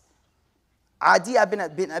was. Adi bin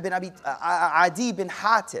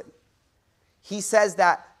Hatim, he says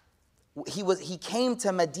that he came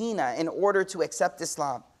to Medina in order to accept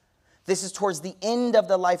Islam. This is towards the end of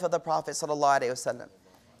the life of the Prophet ﷺ.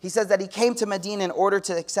 He says that he came to Medina in order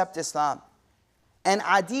to accept Islam. And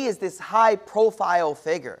Adi is this high-profile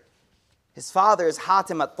figure. His father is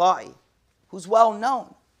Hatim al-Ta'i, who's well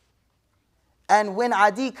known. And when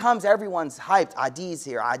Adi comes, everyone's hyped. Adi is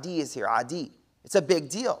here, Adi is here, Adi. It's a big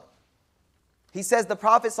deal. He says the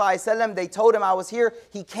Prophet ﷺ, they told him I was here.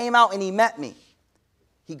 He came out and he met me.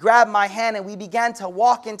 He grabbed my hand and we began to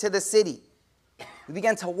walk into the city. We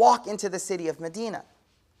began to walk into the city of Medina.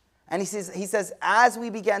 And he says, as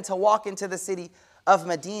we began to walk into the city of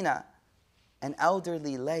Medina, an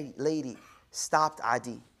elderly lady stopped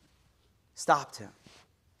Adi, stopped him.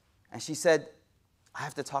 And she said, I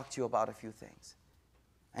have to talk to you about a few things.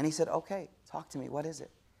 And he said, okay, talk to me. What is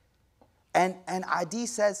it? And Adi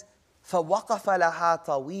says, فَوَقَفَ لَهَا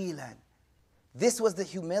طَوِيلًا. This was the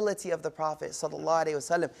humility of the Prophet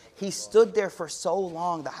ﷺ. He stood there for so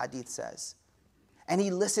long, the hadith says. And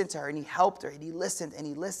he listened to her and he helped her and he listened and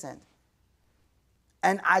he listened.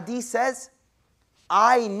 And Adi says,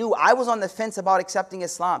 I knew, I was on the fence about accepting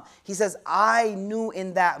Islam. He says, I knew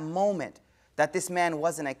in that moment that this man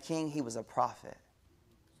wasn't a king, he was a prophet.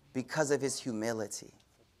 Because of his humility.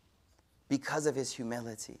 Because of his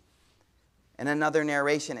humility. In another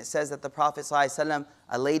narration, it says that the Prophet ﷺ,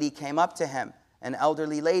 a lady came up to him, an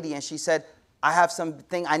elderly lady, and she said, I have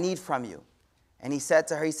something I need from you. And he said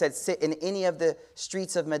to her, he said, sit in any of the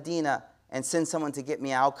streets of Medina and send someone to get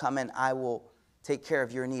me. I'll come and I will take care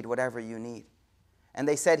of your need, whatever you need. And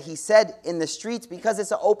they said, he said in the streets because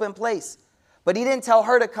it's an open place. But he didn't tell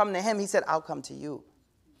her to come to him. He said, I'll come to you.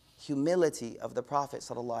 Humility of the Prophet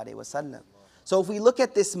ﷺ. So if we look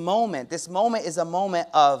at this moment is a moment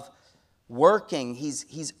of working.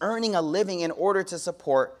 He's earning a living in order to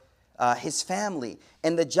support his family.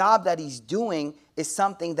 And the job that he's doing is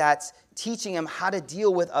something that's teaching him how to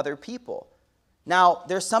deal with other people. Now,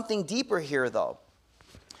 there's something deeper here, though.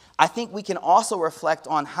 I think we can also reflect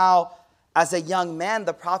on how, as a young man,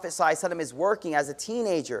 the Prophet ﷺ is working as a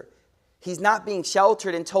teenager. He's not being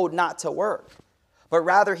sheltered and told not to work, but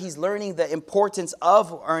rather he's learning the importance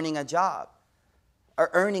of earning a job, or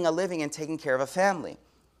earning a living and taking care of a family.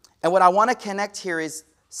 And what I want to connect here is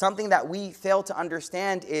something that we fail to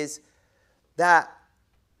understand is that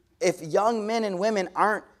if young men and women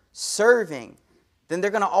aren't serving, then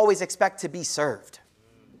they're going to always expect to be served.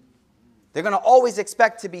 They're going to always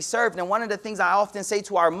expect to be served. And one of the things I often say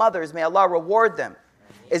to our mothers, may Allah reward them,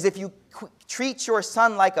 is if you treat your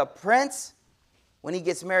son like a prince, when he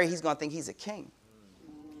gets married, he's going to think he's a king.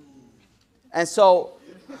 And so,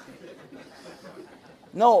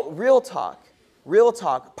 no, real talk. Real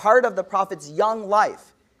talk. Part of the Prophet's young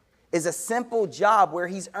life is a simple job where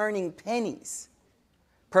he's earning pennies,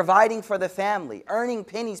 providing for the family. Earning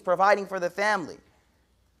pennies, providing for the family.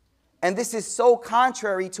 And this is so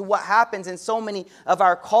contrary to what happens in so many of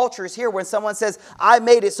our cultures here when someone says, I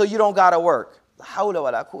made it so you don't got to work. La hawla wa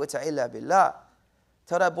la quwwata illa billah.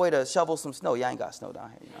 Tell that boy to shovel some snow. You ain't got snow down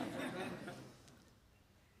here. You know?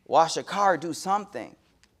 Wash a car, do something.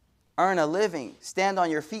 Earn a living. Stand on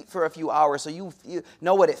your feet for a few hours so you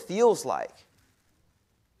know what it feels like.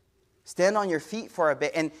 Stand on your feet for a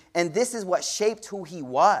bit. And this is what shaped who he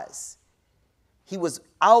was. He was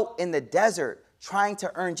out in the desert trying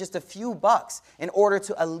to earn just a few bucks in order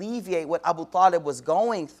to alleviate what Abu Talib was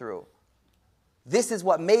going through. This is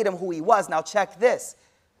what made him who he was. Now check this.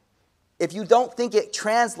 If you don't think it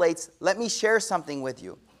translates, let me share something with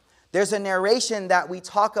you. There's a narration that we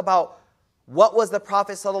talk about what was the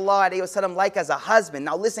Prophet ﷺ like as a husband.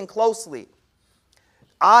 Now listen closely.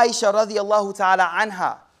 Aisha radiyallahu ta'ala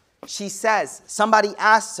anha, she says, somebody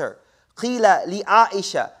asks her, قِيلَ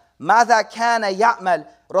لِعَائِشَةَ مَاذَا كَانَ يَعْمَلْ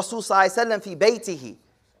رَسُولُ صَلَّى اللَّهُ عَلَيْهِ وَسَلَّمَ فِي بَيْتِهِ.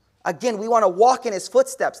 Again, we want to walk in his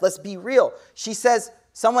footsteps. Let's be real. She says,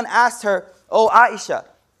 someone asked her, oh Aisha,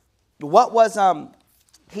 what was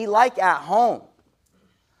he like at home?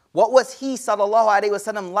 What was he, sallallahu alaihi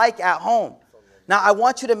wasallam, like at home? Now, I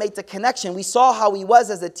want you to make the connection. We saw how he was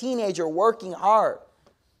as a teenager working hard,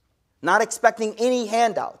 not expecting any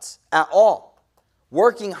handouts at all,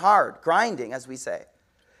 working hard, grinding, as we say.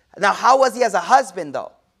 Now, how was he as a husband,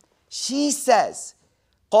 though? She says,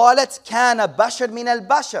 قالت كان بشر من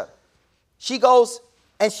البشر. She goes,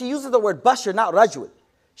 and she uses the word bashar, not rajul.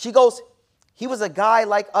 She goes, he was a guy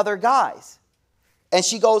like other guys. And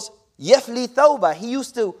she goes, yafli thawba. He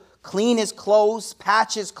used to clean his clothes,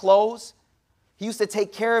 patch his clothes. He used to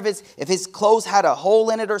take care of if his clothes had a hole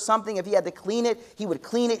in it or something, if he had to clean it, he would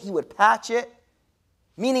clean it, he would patch it.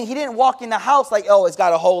 Meaning he didn't walk in the house like, oh, it's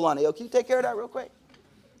got a hole on it. Yo, can you take care of that real quick?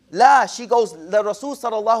 La, she goes, the Rasul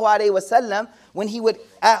sallallahu alayhi wasallam, when he would,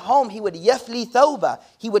 at home, he would yafli thawba.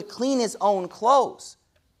 He would clean his own clothes.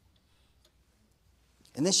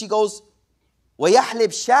 And then she goes, وَيَحْلِبْ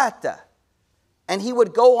شَاتَ. And he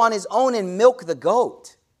would go on his own and milk the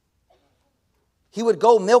goat. He would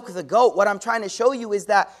go milk the goat. What I'm trying to show you is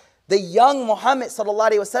that the young Muhammad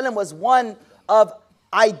sallallahu alaihi wasallam was one of,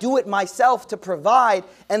 I do it myself to provide.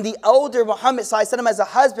 And the older Muhammad sallallahu alaihi wasallam as a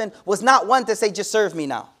husband was not one to say, just serve me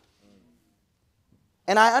now.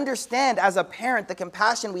 And I understand as a parent the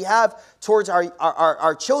compassion we have towards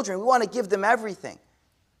our children. We want to give them everything.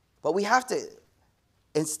 But we have to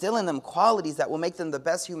instill in them qualities that will make them the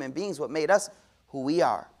best human beings, what made us who we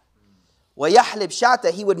are. وَيَحْلِبْ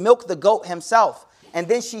شَاتَ. He would milk the goat himself. And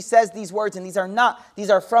then she says these words, and these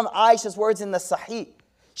are from Aisha's words in the Sahih.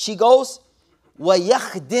 She goes,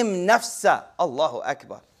 وَيَخْدِمْ نَفْسَ. Allahu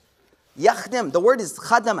Akbar. Yakhdim, the word is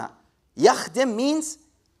khadama. Yakhdim means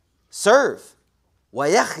serve.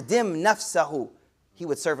 وَيَخْدِمْ نَفْسَهُ. He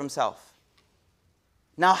would serve himself.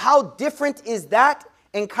 Now, how different is that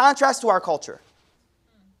in contrast to our culture?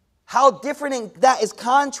 How different that is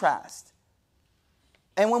contrast.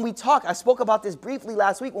 And when we talk, I spoke about this briefly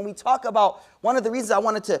last week, when we talk about one of the reasons I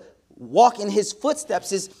wanted to walk in his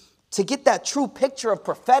footsteps is to get that true picture of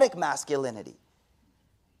prophetic masculinity.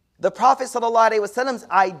 The Prophet ﷺ's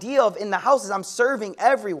idea of in the house is I'm serving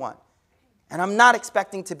everyone. And I'm not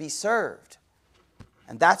expecting to be served.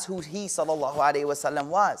 And that's who he ﷺ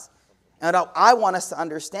was. And what I want us to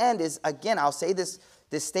understand is, again, I'll say this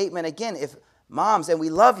statement again. If moms, and we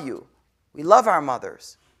love you, we love our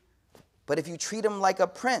mothers. But if you treat them like a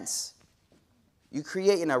prince, you're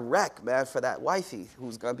creating a wreck, man, for that wifey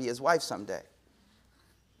who's going to be his wife someday.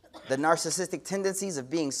 The narcissistic tendencies of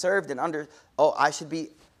being served and I should be,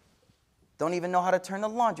 don't even know how to turn the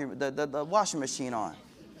laundry, the washing machine on.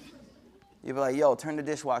 You'll be like, yo, turn the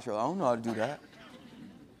dishwasher on. I don't know how to do that.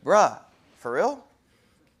 Bruh, for real?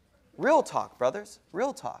 Real talk, brothers.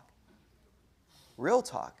 Real talk. Real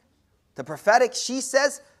talk. The prophetic, she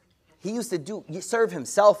says, he used to serve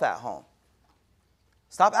himself at home.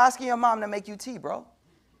 Stop asking your mom to make you tea, bro.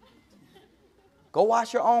 Go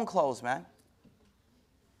wash your own clothes, man.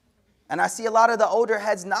 And I see a lot of the older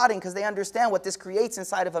heads nodding because they understand what this creates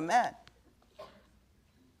inside of a man.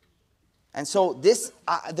 And so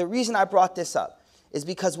the reason I brought this up is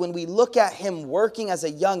because when we look at him working as a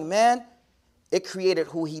young man, it created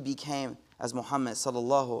who he became as Muhammad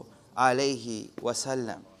sallallahu alayhi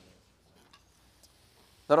wasallam.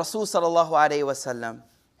 The Rasul sallallahu alayhi wasallam,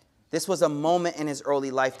 this was a moment in his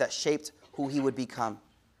early life that shaped who he would become.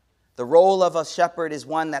 The role of a shepherd is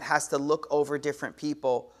one that has to look over different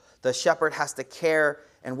people. The shepherd has to care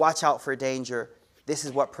and watch out for danger. This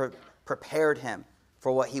is what prepared him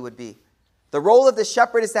for what he would be. The role of the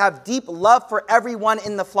shepherd is to have deep love for everyone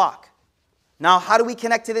in the flock. Now, how do we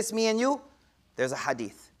connect to this, me and you? There's a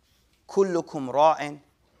hadith. كُلُّكُمْ رَاعٍ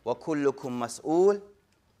وَكُلُّكُمْ مَسْئُولٌ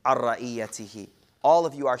عَنْ رَئِيَّتِهِ. All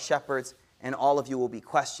of you are shepherds, and all of you will be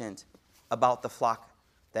questioned about the flock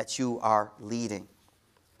that you are leading.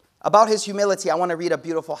 About his humility, I want to read a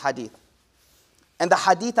beautiful hadith. And the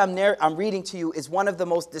hadith I'm reading to you is one of the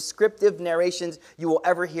most descriptive narrations you will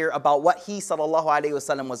ever hear about what he sallallahu alaihi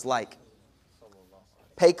wasallam was like.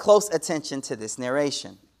 Pay close attention to this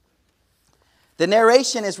narration. The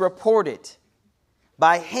narration is reported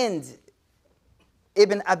by Hind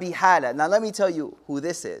ibn Abi Hala. Now let me tell you who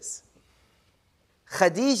this is.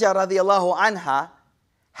 Khadija radiallahu anha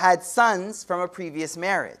had sons from a previous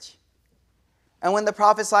marriage. And when the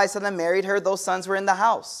Prophet ﷺ married her, those sons were in the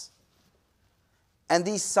house. And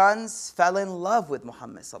these sons fell in love with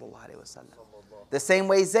Muhammad sallallahu alaihi wasallam. The same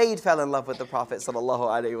way Zayd fell in love with the Prophet sallallahu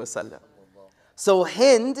alaihi wasallam. So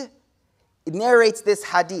Hind narrates this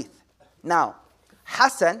hadith. Now,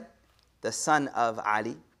 Hassan, the son of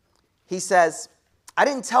Ali, he says, I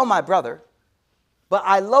didn't tell my brother, but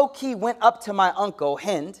I low-key went up to my uncle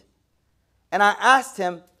Hind, and I asked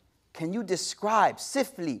him, can you describe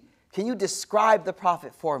the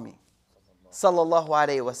Prophet for me? Sallallahu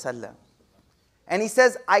alaihi wasallam. And he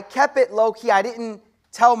says, I kept it low-key. I didn't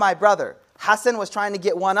tell my brother. Hassan was trying to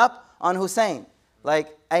get one up on Hussein.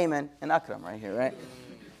 Like Ayman and Akram right here, right?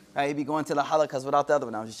 Right, he'd be going to the halakas without the other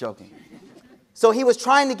one. I was just joking. So he was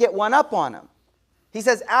trying to get one up on him. He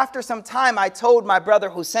says, after some time, I told my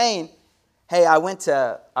brother Hussein, hey, I went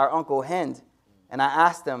to our uncle Hind, and I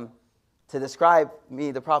asked him to describe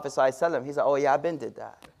me, the Prophet ﷺ. He said, oh yeah, I've been did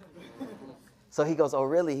that. So he goes, oh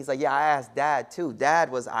really? He's like, yeah, I asked Dad too. Dad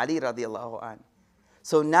was Ali radiallahu anh.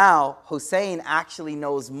 So now Hussein actually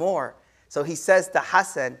knows more. So he says to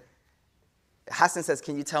Hassan says,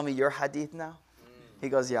 can you tell me your hadith now? He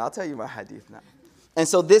goes, yeah, I'll tell you my hadith now. And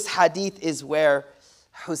so this hadith is where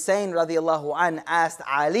Hussein radiallahu anh asked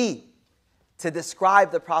Ali to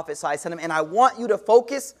describe the Prophet ﷺ. And I want you to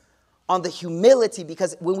focus on the humility,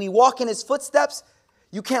 because when we walk in his footsteps,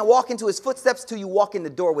 you can't walk into his footsteps till you walk in the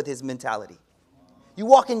door with his mentality. You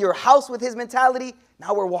walk in your house with his mentality,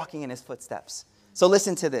 now we're walking in his footsteps. So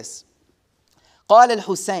listen to this. قال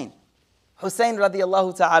الحسين, Hussein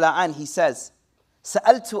radiallahu ta'ala an, he says,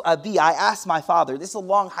 سألت أبي, I asked my father. This is a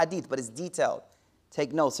long hadith, but it's detailed.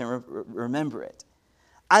 Take notes and remember it.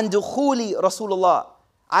 عن دخول Rasulullah.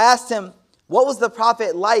 I asked him, what was the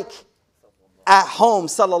Prophet like at home,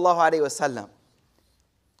 sallallahu alayhi wasallam?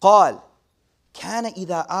 قال كان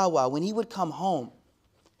إذا آوى, when he would come home,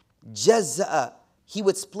 جزأ, he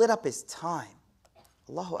would split up his time.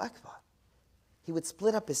 Allahu Akbar. He would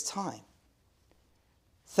split up his time.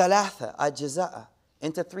 ثلاثة أجزاء,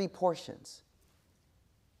 into 3 portions.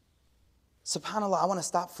 SubhanAllah, I want to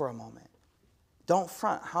stop for a moment. Don't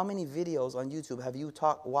front. How many videos on YouTube have you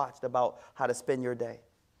watched about how to spend your day?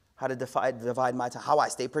 How to divide my time? How I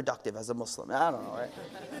stay productive as a Muslim? I don't know, right?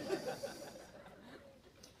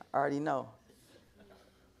 I already know.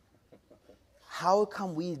 How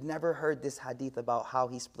come we've never heard this hadith about how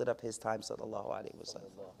he split up his time, sallallahu alaihi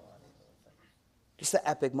wasallam? It's an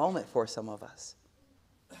epic moment for some of us.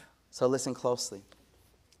 So listen closely.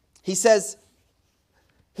 He says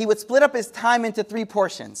he would split up his time into 3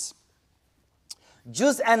 portions.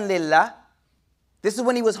 Juz'an lillah. This is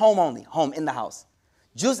when he was home only, home in the house.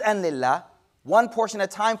 Juz'an lillah, 1 portion of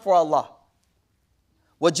time for Allah.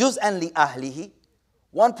 Wa juz'an li ahlihi,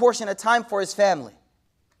 1 portion of time for his family.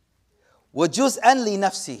 Wa juz'an li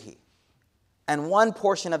nafsihi, and 1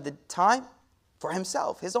 portion of the time for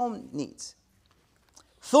himself, his own needs.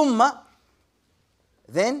 Thumma,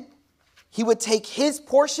 then he would take his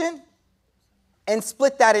portion and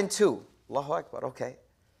split that in 2. Allahu Akbar, okay.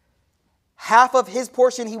 Half of his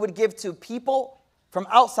portion he would give to people from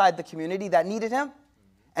outside the community that needed him.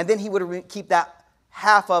 And then he would keep that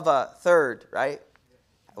half of a third, right?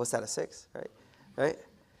 What's that, a 6, right?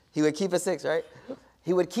 He would keep a 6, right?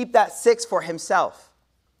 He would keep that 6 for himself.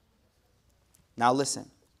 Now listen.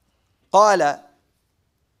 قال,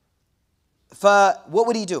 what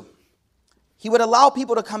would he do? He would allow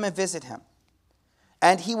people to come and visit him.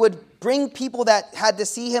 And he would bring people that had to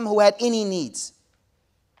see him who had any needs.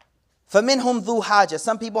 فَمِنْهُمْ ذُو حَاجَةٍ,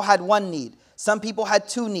 some people had 1 need. Some people had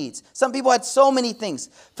 2 needs. Some people had so many things.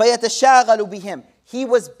 فَيَتَشَاغَلُ بِهِمْ, he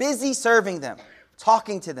was busy serving them,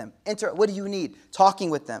 talking to them. What do you need? Talking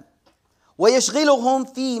with them.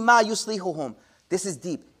 وَيَشْغِلُهُمْ فِي مَا يُصْلِحُهُمْ, this is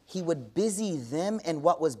deep. He would busy them in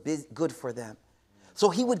what was good for them. So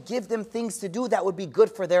he would give them things to do that would be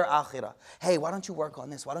good for their akhirah. Hey, why don't you work on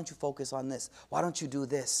this? Why don't you focus on this? Why don't you do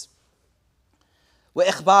this?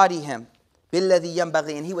 وَإِخْبَارِهِمْ بِالَّذِي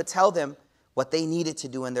يَنْبَغِي, and he would tell them what they needed to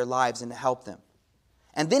do in their lives and to help them.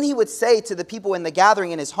 And then he would say to the people in the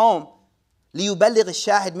gathering in his home, لِيُبَلِّغِ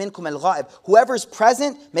الشَّاهِدْ مِنْكُمَ الْغَائِبِ, whoever's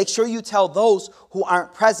present, make sure you tell those who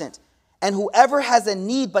aren't present. And whoever has a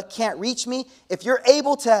need but can't reach me, if you're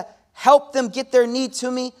able to help them get their need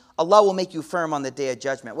to me, Allah will make you firm on the day of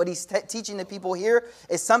judgment. What he's teaching the people here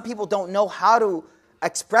is some people don't know how to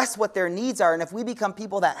express what their needs are. And if we become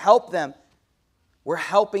people that help them, we're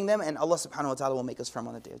helping them, and Allah subhanahu wa ta'ala will make us firm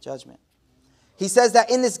on the day of judgment. He says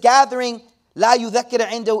that in this gathering, لا يذكر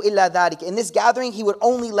عنده إلا ذلك. In this gathering, he would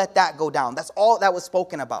only let that go down. That's all that was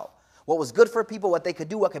spoken about. What was good for people, what they could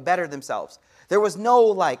do, what could better themselves. There was no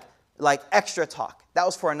like extra talk. That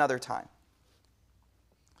was for another time.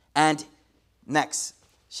 And next,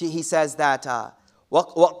 he says that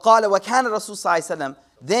وَقَالَ وَكَانَ رَسُولُ صَلَّى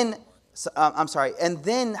اللَّهِ and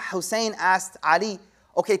then Hussein asked Ali,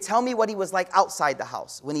 okay, tell me what he was like outside the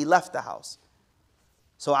house, when he left the house.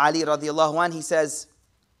 So Ali radiallahu anh, he says,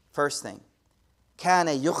 first thing, كَانَ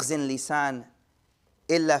يُخْزِنْ لِسَانْ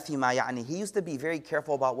إِلَّا فِي مَا يَعْنِي. He used to be very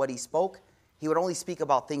careful about what he spoke. He would only speak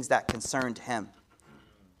about things that concerned him.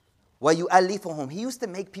 وَيُؤَلِّفُهُمْ. He used to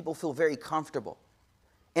make people feel very comfortable.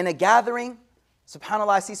 In a gathering, subhanAllah,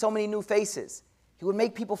 I see so many new faces. He would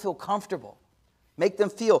make people feel comfortable. Make them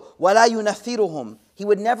feel, وَلَا يُنَفِّرُهُمْ. He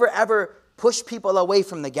would never ever push people away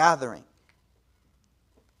from the gathering.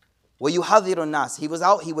 وَيُحَذِّرُ النَّاسِ. He was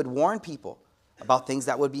out, he would warn people about things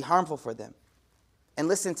that would be harmful for them. And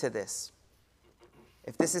listen to this.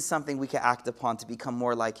 If this is something we can act upon to become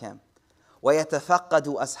more like him. وَيَتَفَقَّدُ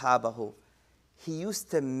أَصْحَابَهُ. He used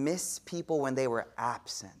to miss people when they were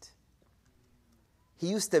absent. He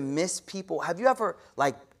used to miss people. Have you ever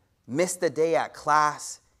like missed a day at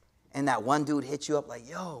class and that one dude hit you up like,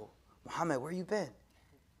 yo, Muhammad, where you been?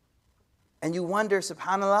 And you wonder,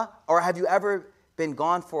 subhanAllah, or have you ever been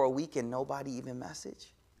gone for a week and nobody even messaged?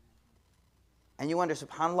 And you wonder,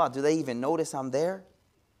 subhanAllah, do they even notice I'm there?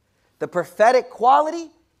 The prophetic quality,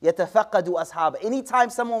 يَتَفَقَّدُ أَصْحَابَ. Anytime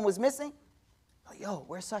someone was missing, like, yo,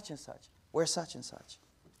 where's such and such? Where's such and such?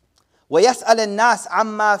 وَيَسْأَلَ النَّاسِ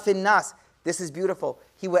عَمَّا فِي النَّاسِ. This is beautiful.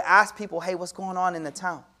 He would ask people, hey, what's going on in the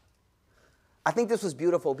town? I think this was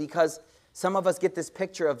beautiful because some of us get this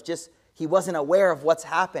picture of just, he wasn't aware of what's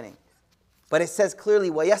happening. But it says clearly,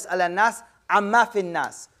 وَيَسْأَلَ النَّاسِ عَمَّا فِي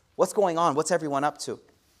النَّاسِ. What's going on? What's everyone up to?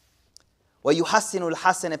 وَيُحَسِّنُ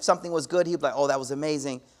الْحَسَنِ. If something was good, he'd be like, oh, that was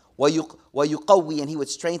amazing. وَيُقَوِّي. And he would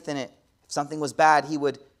strengthen it. If something was bad, he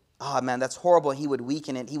would, oh man, that's horrible. He would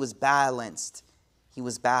weaken it. He was balanced. He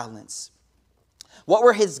was balanced. What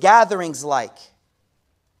were his gatherings like?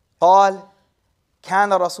 قال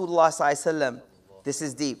كان رسول الله صلى الله عليه وسلم. This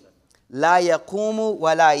is deep. لا يقوم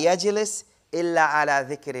ولا يجلس إلا على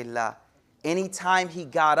ذكر الله. Anytime he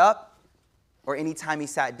got up or anytime he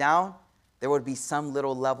sat down, there would be some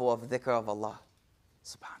little level of dhikr of Allah.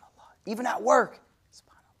 SubhanAllah. Even at work.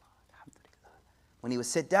 SubhanAllah. Alhamdulillah. When he would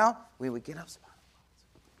sit down, we would get up. SubhanAllah.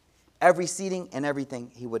 Every seating and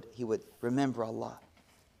everything, he would remember Allah.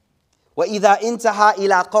 وَإِذَا إِنْتَهَا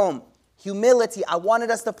إِلَىٰ قَوْمٍ. Humility. I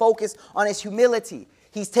wanted us to focus on his humility.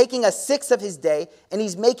 He's taking a sixth of his day and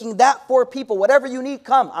he's making that for people. Whatever you need,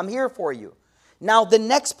 come. I'm here for you. Now the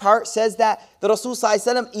next part says that the Rasul sallallahu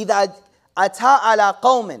alaihi wasallam, إِذَا أَتَى عَلَىٰ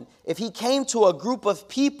قَوْمٍ. If he came to a group of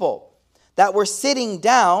people that were sitting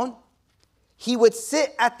down, he would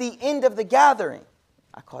sit at the end of the gathering.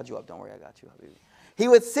 I called you up. Don't worry, I got you. Habibi. He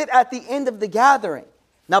would sit at the end of the gathering.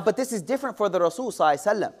 Now, but this is different for the Rasul sallallahu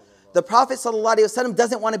alaihi wasallam. The Prophet ﷺ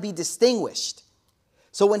doesn't want to be distinguished.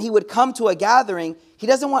 So when he would come to a gathering, he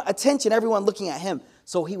doesn't want attention, everyone looking at him.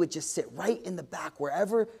 So he would just sit right in the back, where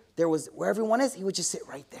everyone is, he would just sit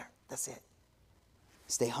right there. That's it.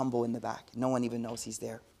 Stay humble in the back. No one even knows he's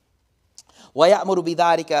there. وَيَأْمُرُ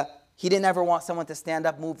بِذَلِكَ. He didn't ever want someone to stand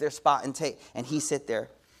up, move their spot, and he sit there.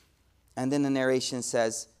 And then the narration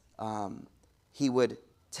says he would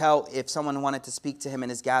tell if someone wanted to speak to him in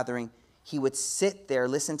his gathering, he would sit there.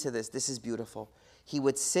 Listen to this. This is beautiful. He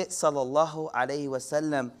would sit, sallallahu alayhi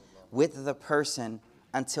wasallam, with the person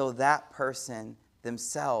until that person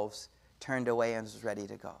themselves turned away and was ready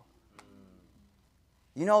to go.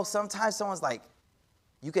 You know, sometimes someone's like,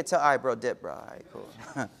 you could tell, all right, bro, dip, bro. All right,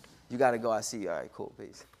 cool. You got to go. I see you. All right, cool,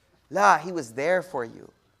 peace. La, he was there for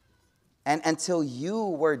you. And until you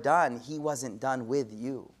were done, he wasn't done with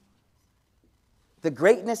you. The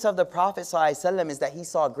greatness of the Prophet ﷺ is that he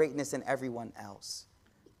saw greatness in everyone else.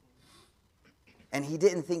 And he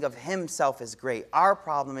didn't think of himself as great. Our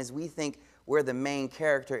problem is we think we're the main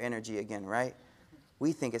character energy again, right?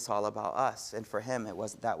 We think it's all about us. And for him,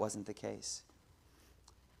 that wasn't the case.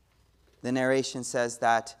 The narration says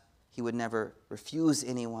that he would never refuse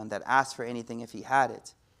anyone that asked for anything if he had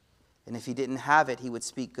it. And if he didn't have it, he would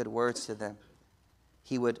speak good words to them.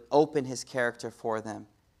 He would open his character for them,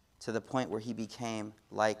 to the point where he became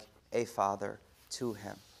like a father to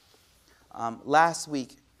him. Last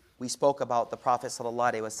week, we spoke about the Prophet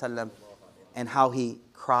ﷺ and how he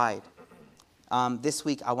cried. This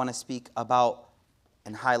week, I want to speak about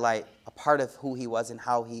and highlight a part of who he was and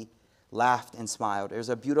how he laughed and smiled. There's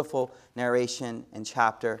a beautiful narration and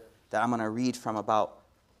chapter that I'm going to read from about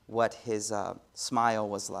what his smile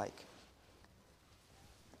was like.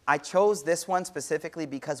 I chose this one specifically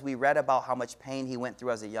because we read about how much pain he went through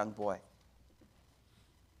as a young boy.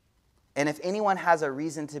 And if anyone has a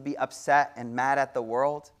reason to be upset and mad at the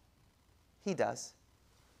world, he does.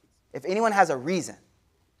 If anyone has a reason,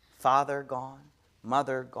 father gone,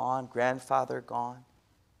 mother gone, grandfather gone,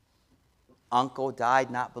 uncle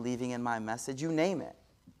died not believing in my message, you name it.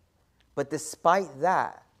 But despite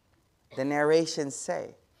that, the narrations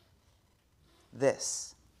say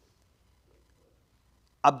this.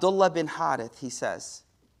 Abdullah bin Harith, he says,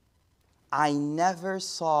 I never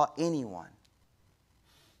saw anyone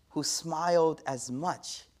who smiled as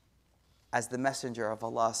much as the Messenger of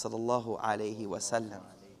Allah sallallahu alayhi wasallam.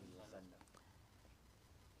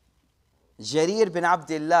 Jarir bin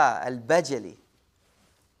Abdullah al-Bajali,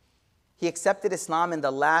 he accepted Islam in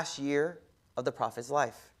the last year of the Prophet's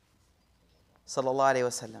life, sallallahu alayhi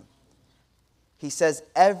wasallam. He says,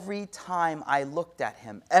 every time I looked at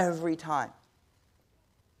him, every time,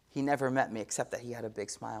 he never met me except that he had a big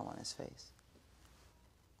smile on his face.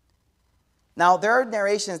 Now, there are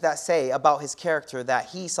narrations that say about his character that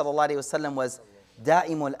he, sallallahu alayhi wasallam, was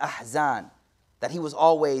da'imul ahzan, that he was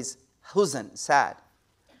always huzn, sad.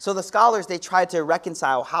 So the scholars, they tried to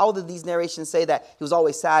reconcile, how did these narrations say that he was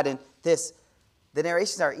always sad and this? The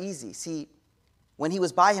narrations are easy. See, when he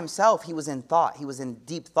was by himself, he was in thought. He was in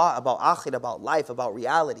deep thought about akhir, about life, about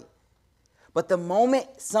reality. But the moment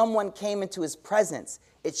someone came into his presence,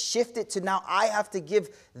 it shifted to now I have to give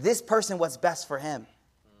this person what's best for him.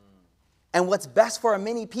 And what's best for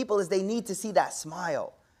many people is they need to see that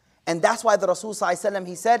smile. And that's why the Rasul ﷺ,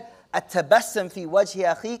 he said, "At-tabassum fi wajhi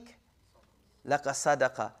akhik laka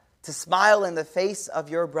sadaqa." To smile in the face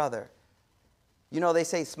of your brother. You know, they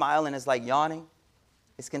say smiling is like yawning.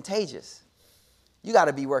 It's contagious. You got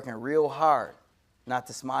to be working real hard not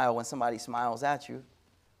to smile when somebody smiles at you.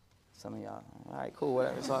 Some of y'all, all right, cool,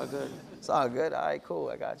 whatever, it's all good. It's all good, all right, cool,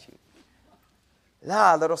 I got you.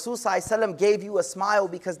 The Rasul ﷺ gave you a smile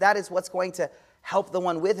because that is what's going to help the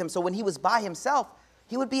one with him. So when he was by himself,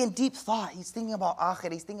 he would be in deep thought. He's thinking about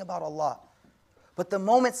akhir, he's thinking about Allah. But the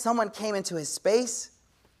moment someone came into his space,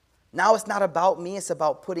 now it's not about me, it's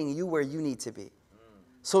about putting you where you need to be.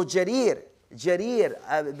 So Jarir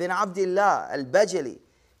bin Abdullah al-Bajali,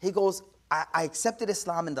 he goes, I accepted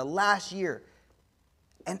Islam in the last year.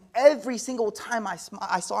 And every single time I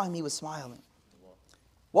saw him, he was smiling.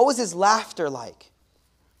 What was his laughter like?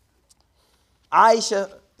 Aisha,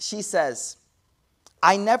 she says,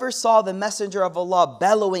 I never saw the Messenger of Allah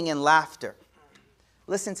bellowing in laughter.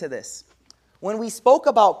 Listen to this. When we spoke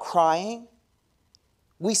about crying,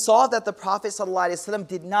 we saw that the Prophet ﷺ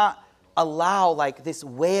did not allow like this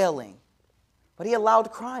wailing, but he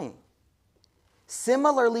allowed crying.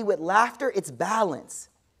 Similarly with laughter, it's balanced.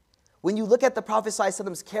 When you look at the Prophet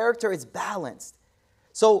ﷺ's character, it's balanced.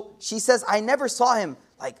 So she says, I never saw him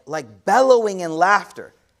like bellowing in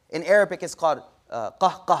laughter. In Arabic, it's called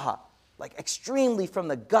qahqaha, like extremely from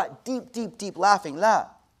the gut, deep laughing. La.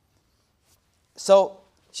 So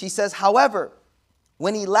she says, however,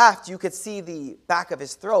 when he laughed, you could see the back of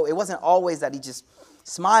his throat. It wasn't always that he just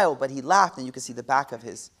smiled, but he laughed and you could see the back of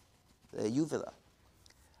his uvula.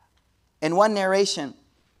 In one narration,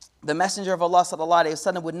 the Messenger of Allah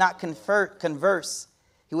ﷺ would not converse.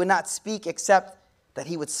 He would not speak except that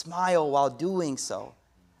he would smile while doing so.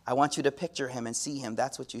 I want you to picture him and see him.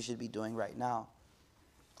 That's what you should be doing right now.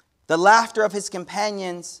 The laughter of his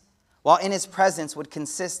companions while in his presence would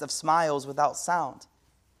consist of smiles without sound.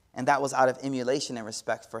 And that was out of emulation and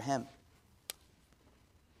respect for him.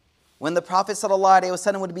 When the Prophet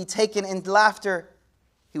ﷺ would be taken in laughter,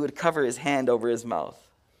 he would cover his hand over his mouth.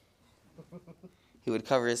 He would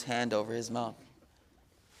cover his hand over his mouth.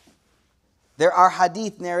 There are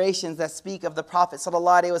hadith narrations that speak of the Prophet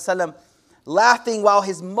ﷺ laughing while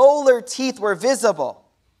his molar teeth were visible.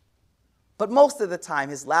 But most of the time,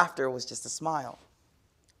 his laughter was just a smile.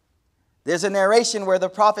 There's a narration where the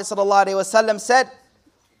Prophet ﷺ said,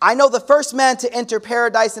 I know the first man to enter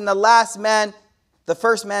paradise and the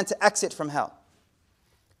first man to exit from hell.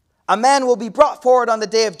 A man will be brought forward on the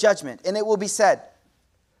day of judgment, and it will be said,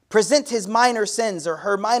 present his minor sins or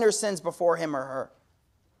her minor sins before him or her.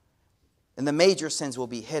 And the major sins will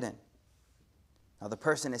be hidden. Now the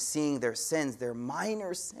person is seeing their sins, their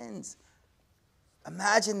minor sins.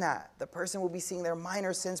 Imagine that. The person will be seeing their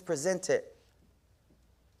minor sins presented.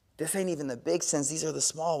 This ain't even the big sins, these are the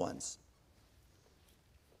small ones.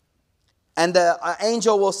 And the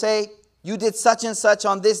angel will say, you did such and such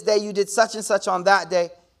on this day, you did such and such on that day.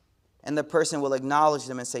 And the person will acknowledge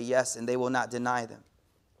them and say yes, and they will not deny them.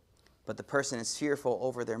 But the person is fearful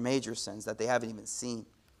over their major sins that they haven't even seen.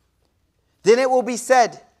 Then it will be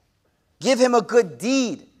said, give him a good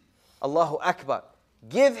deed. Allahu Akbar.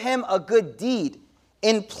 Give him a good deed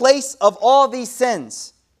in place of all these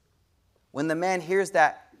sins. When the man hears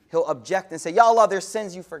that, he'll object and say, Ya Allah, there's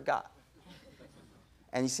sins you forgot.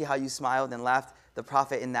 And you see how you smiled and laughed? The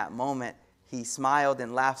Prophet in that moment, he smiled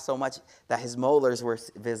and laughed so much that his molars were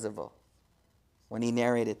visible. When he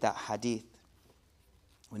narrated that hadith.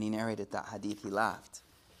 When he narrated that hadith, he laughed.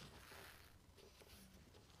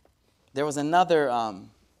 There was another,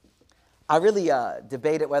 I really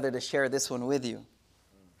debated whether to share this one with you.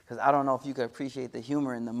 Because I don't know if you could appreciate the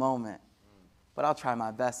humor in the moment. But I'll try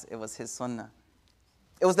my best. It was his sunnah.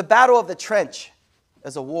 It was the Battle of the Trench. It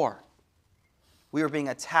was a war. We were being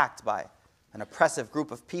attacked by an oppressive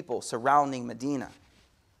group of people surrounding Medina.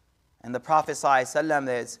 And the Prophet ﷺ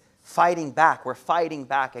is fighting back. We're fighting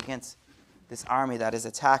back against this army that is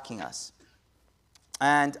attacking us.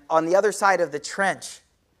 And on the other side of the trench,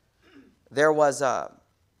 there was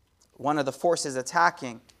one of the forces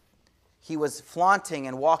attacking. He was flaunting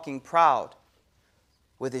and walking proud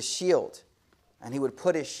with his shield. And he would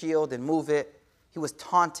put his shield and move it. He was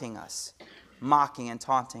taunting us, mocking and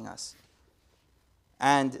taunting us.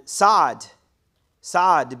 And Sa'd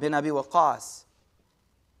bin Abi Waqqas,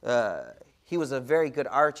 he was a very good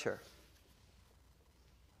archer.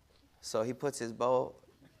 So he puts his bow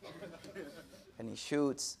and he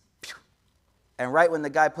shoots. And right when the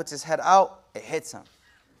guy puts his head out, it hits him.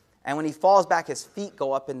 And when he falls back, his feet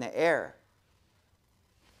go up in the air.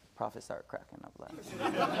 Prophet started cracking up laughing.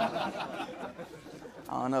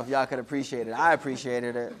 I don't know if y'all could appreciate it. I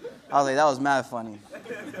appreciated it. I was like, that was mad funny.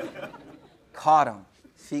 Caught him.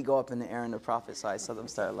 Feet go up in the air in the Prophet's eyes, so them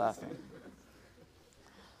started laughing.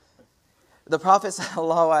 The Prophet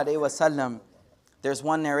ﷺ, there's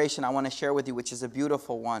one narration I want to share with you, which is a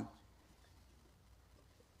beautiful one.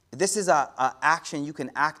 This is an action you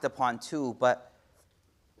can act upon too, but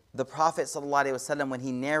the Prophet ﷺ, when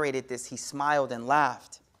he narrated this, he smiled and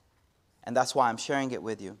laughed. And that's why I'm sharing it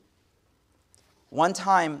with you. One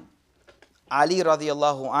time, Ali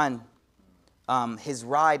radiallahu an, his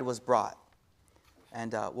ride was brought.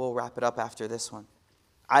 And we'll wrap it up after this one.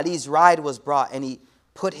 Ali's ride was brought, and he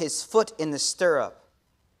put his foot in the stirrup.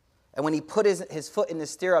 And when he put his foot in the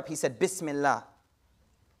stirrup, he said, Bismillah.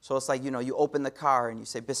 So it's like, you open the car and you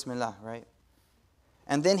say, Bismillah, right?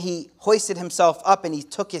 And then he hoisted himself up and he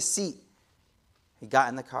took his seat. He got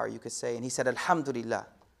in the car, you could say, and he said, Alhamdulillah.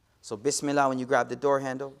 So Bismillah when you grab the door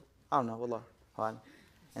handle. I don't know, Allah.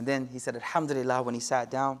 And then he said, Alhamdulillah when he sat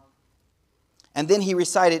down. And then he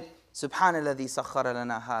recited, Subhanalladhi sakhara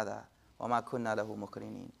lana hadha wa ma kunna lahu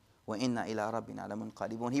muqrinin wa inna ila rabbina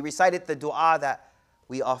lamunqalibun. He recited the dua that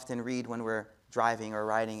we often read when we're driving or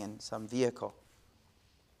riding in some vehicle.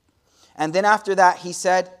 And then after that, he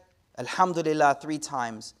said, Alhamdulillah 3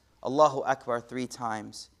 times, Allahu Akbar 3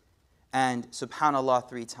 times, and Subhanallah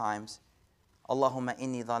 3 times. Allahumma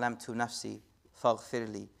inni zalamtu nafsi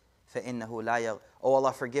faghfirli fa innahu la yaghfir. Oh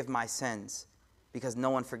Allah, forgive my sins, because no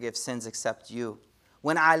one forgives sins except you.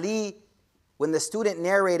 When the student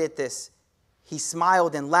narrated this, he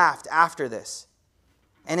smiled and laughed after this.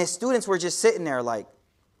 And his students were just sitting there like,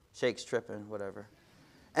 Sheikh's tripping, whatever.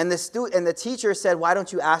 And the teacher said, why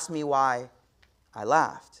don't you ask me why I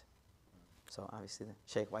laughed? So obviously,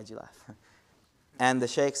 Sheikh, why'd you laugh? And the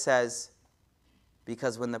Sheikh says,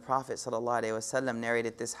 because when the Prophet ﷺ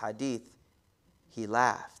narrated this hadith, he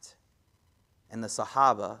laughed. And the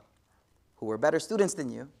Sahaba, who were better students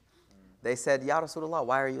than you, they said, Ya Rasulullah,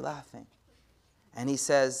 why are you laughing? And he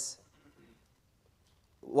says,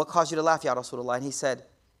 what caused you to laugh, Ya Rasulullah? And he said,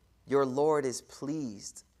 your Lord is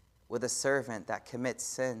pleased with a servant that commits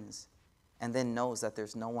sins and then knows that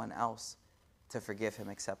there's no one else to forgive him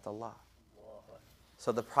except Allah.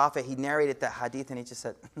 So the Prophet, he narrated that hadith and he just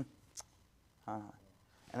said, and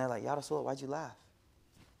they're like, Ya Rasulullah, why'd you laugh?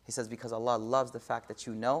 He says, because Allah loves the fact that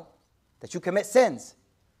you know that you commit sins,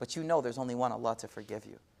 but you know there's only one Allah to forgive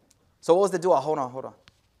you. So what was the dua? Hold on.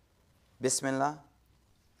 Bismillah,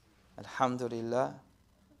 Alhamdulillah,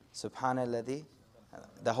 Subhanalladhi,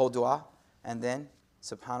 the whole dua, and then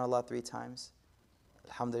Subhanallah 3 times,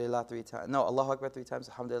 Alhamdulillah 3 times, no, Allahu Akbar 3 times,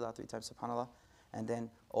 Alhamdulillah 3 times, Subhanallah, and then,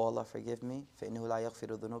 oh Allah, forgive me, فَإِنَّهُ لَا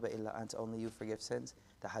يَغْفِرُ الذُّنُوبَ إِلَّا أَنْتَ. Only you forgive sins.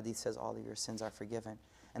 The hadith says all of your sins are forgiven.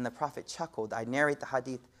 And the Prophet chuckled. I narrate the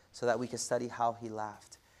hadith so that we can study how he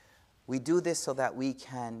laughed. We do this so that we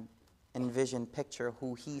can envision, picture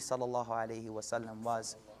who he sallallahu alaihi wasallam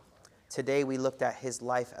was. Today we looked at his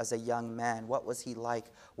life as a young man. What was he like?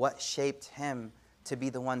 What shaped him to be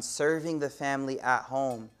the one serving the family at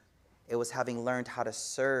home? It was having learned how to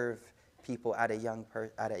serve people at a young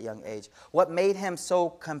age. What made him so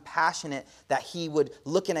compassionate that he would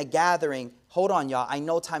look in a gathering? Hold on, y'all. I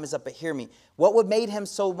know time is up, but hear me. What made him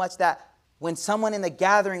so much that when someone in the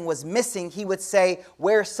gathering was missing, he would say,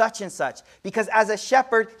 where's such and such? Because as a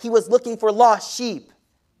shepherd, he was looking for lost sheep.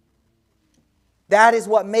 That is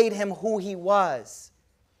what made him who he was.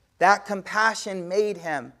 That compassion made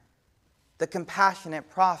him the compassionate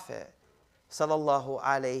prophet, sallallahu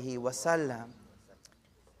alaihi wasallam.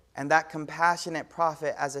 And that compassionate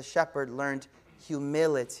prophet as a shepherd learned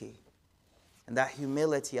humility. And that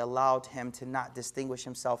humility allowed him to not distinguish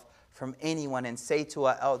himself from anyone and say to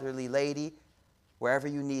an elderly lady, wherever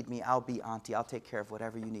you need me, I'll be auntie. I'll take care of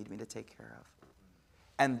whatever you need me to take care of.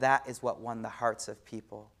 And that is what won the hearts of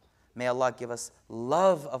people. May Allah give us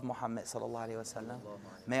love of Muhammad sallallahu alaihi wasallam.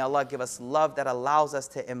 May Allah give us love that allows us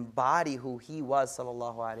to embody who he was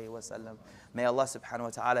sallallahu alaihi wasallam. May Allah subhanahu wa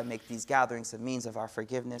ta'ala make these gatherings a means of our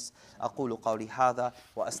forgiveness. أقول قولي هذا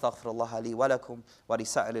وأستغفر الله لي ولكم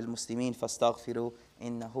ولسائر المسلمين فاستغفروا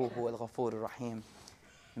إنه هو الغفور الرحيم.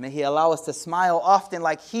 May he allow us to smile often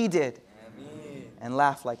like he did. Ameen. And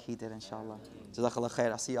laugh like he did, inshallah. Jazakallah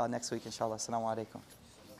khair. I'll see you all next week, inshallah. Assalamu alaikum.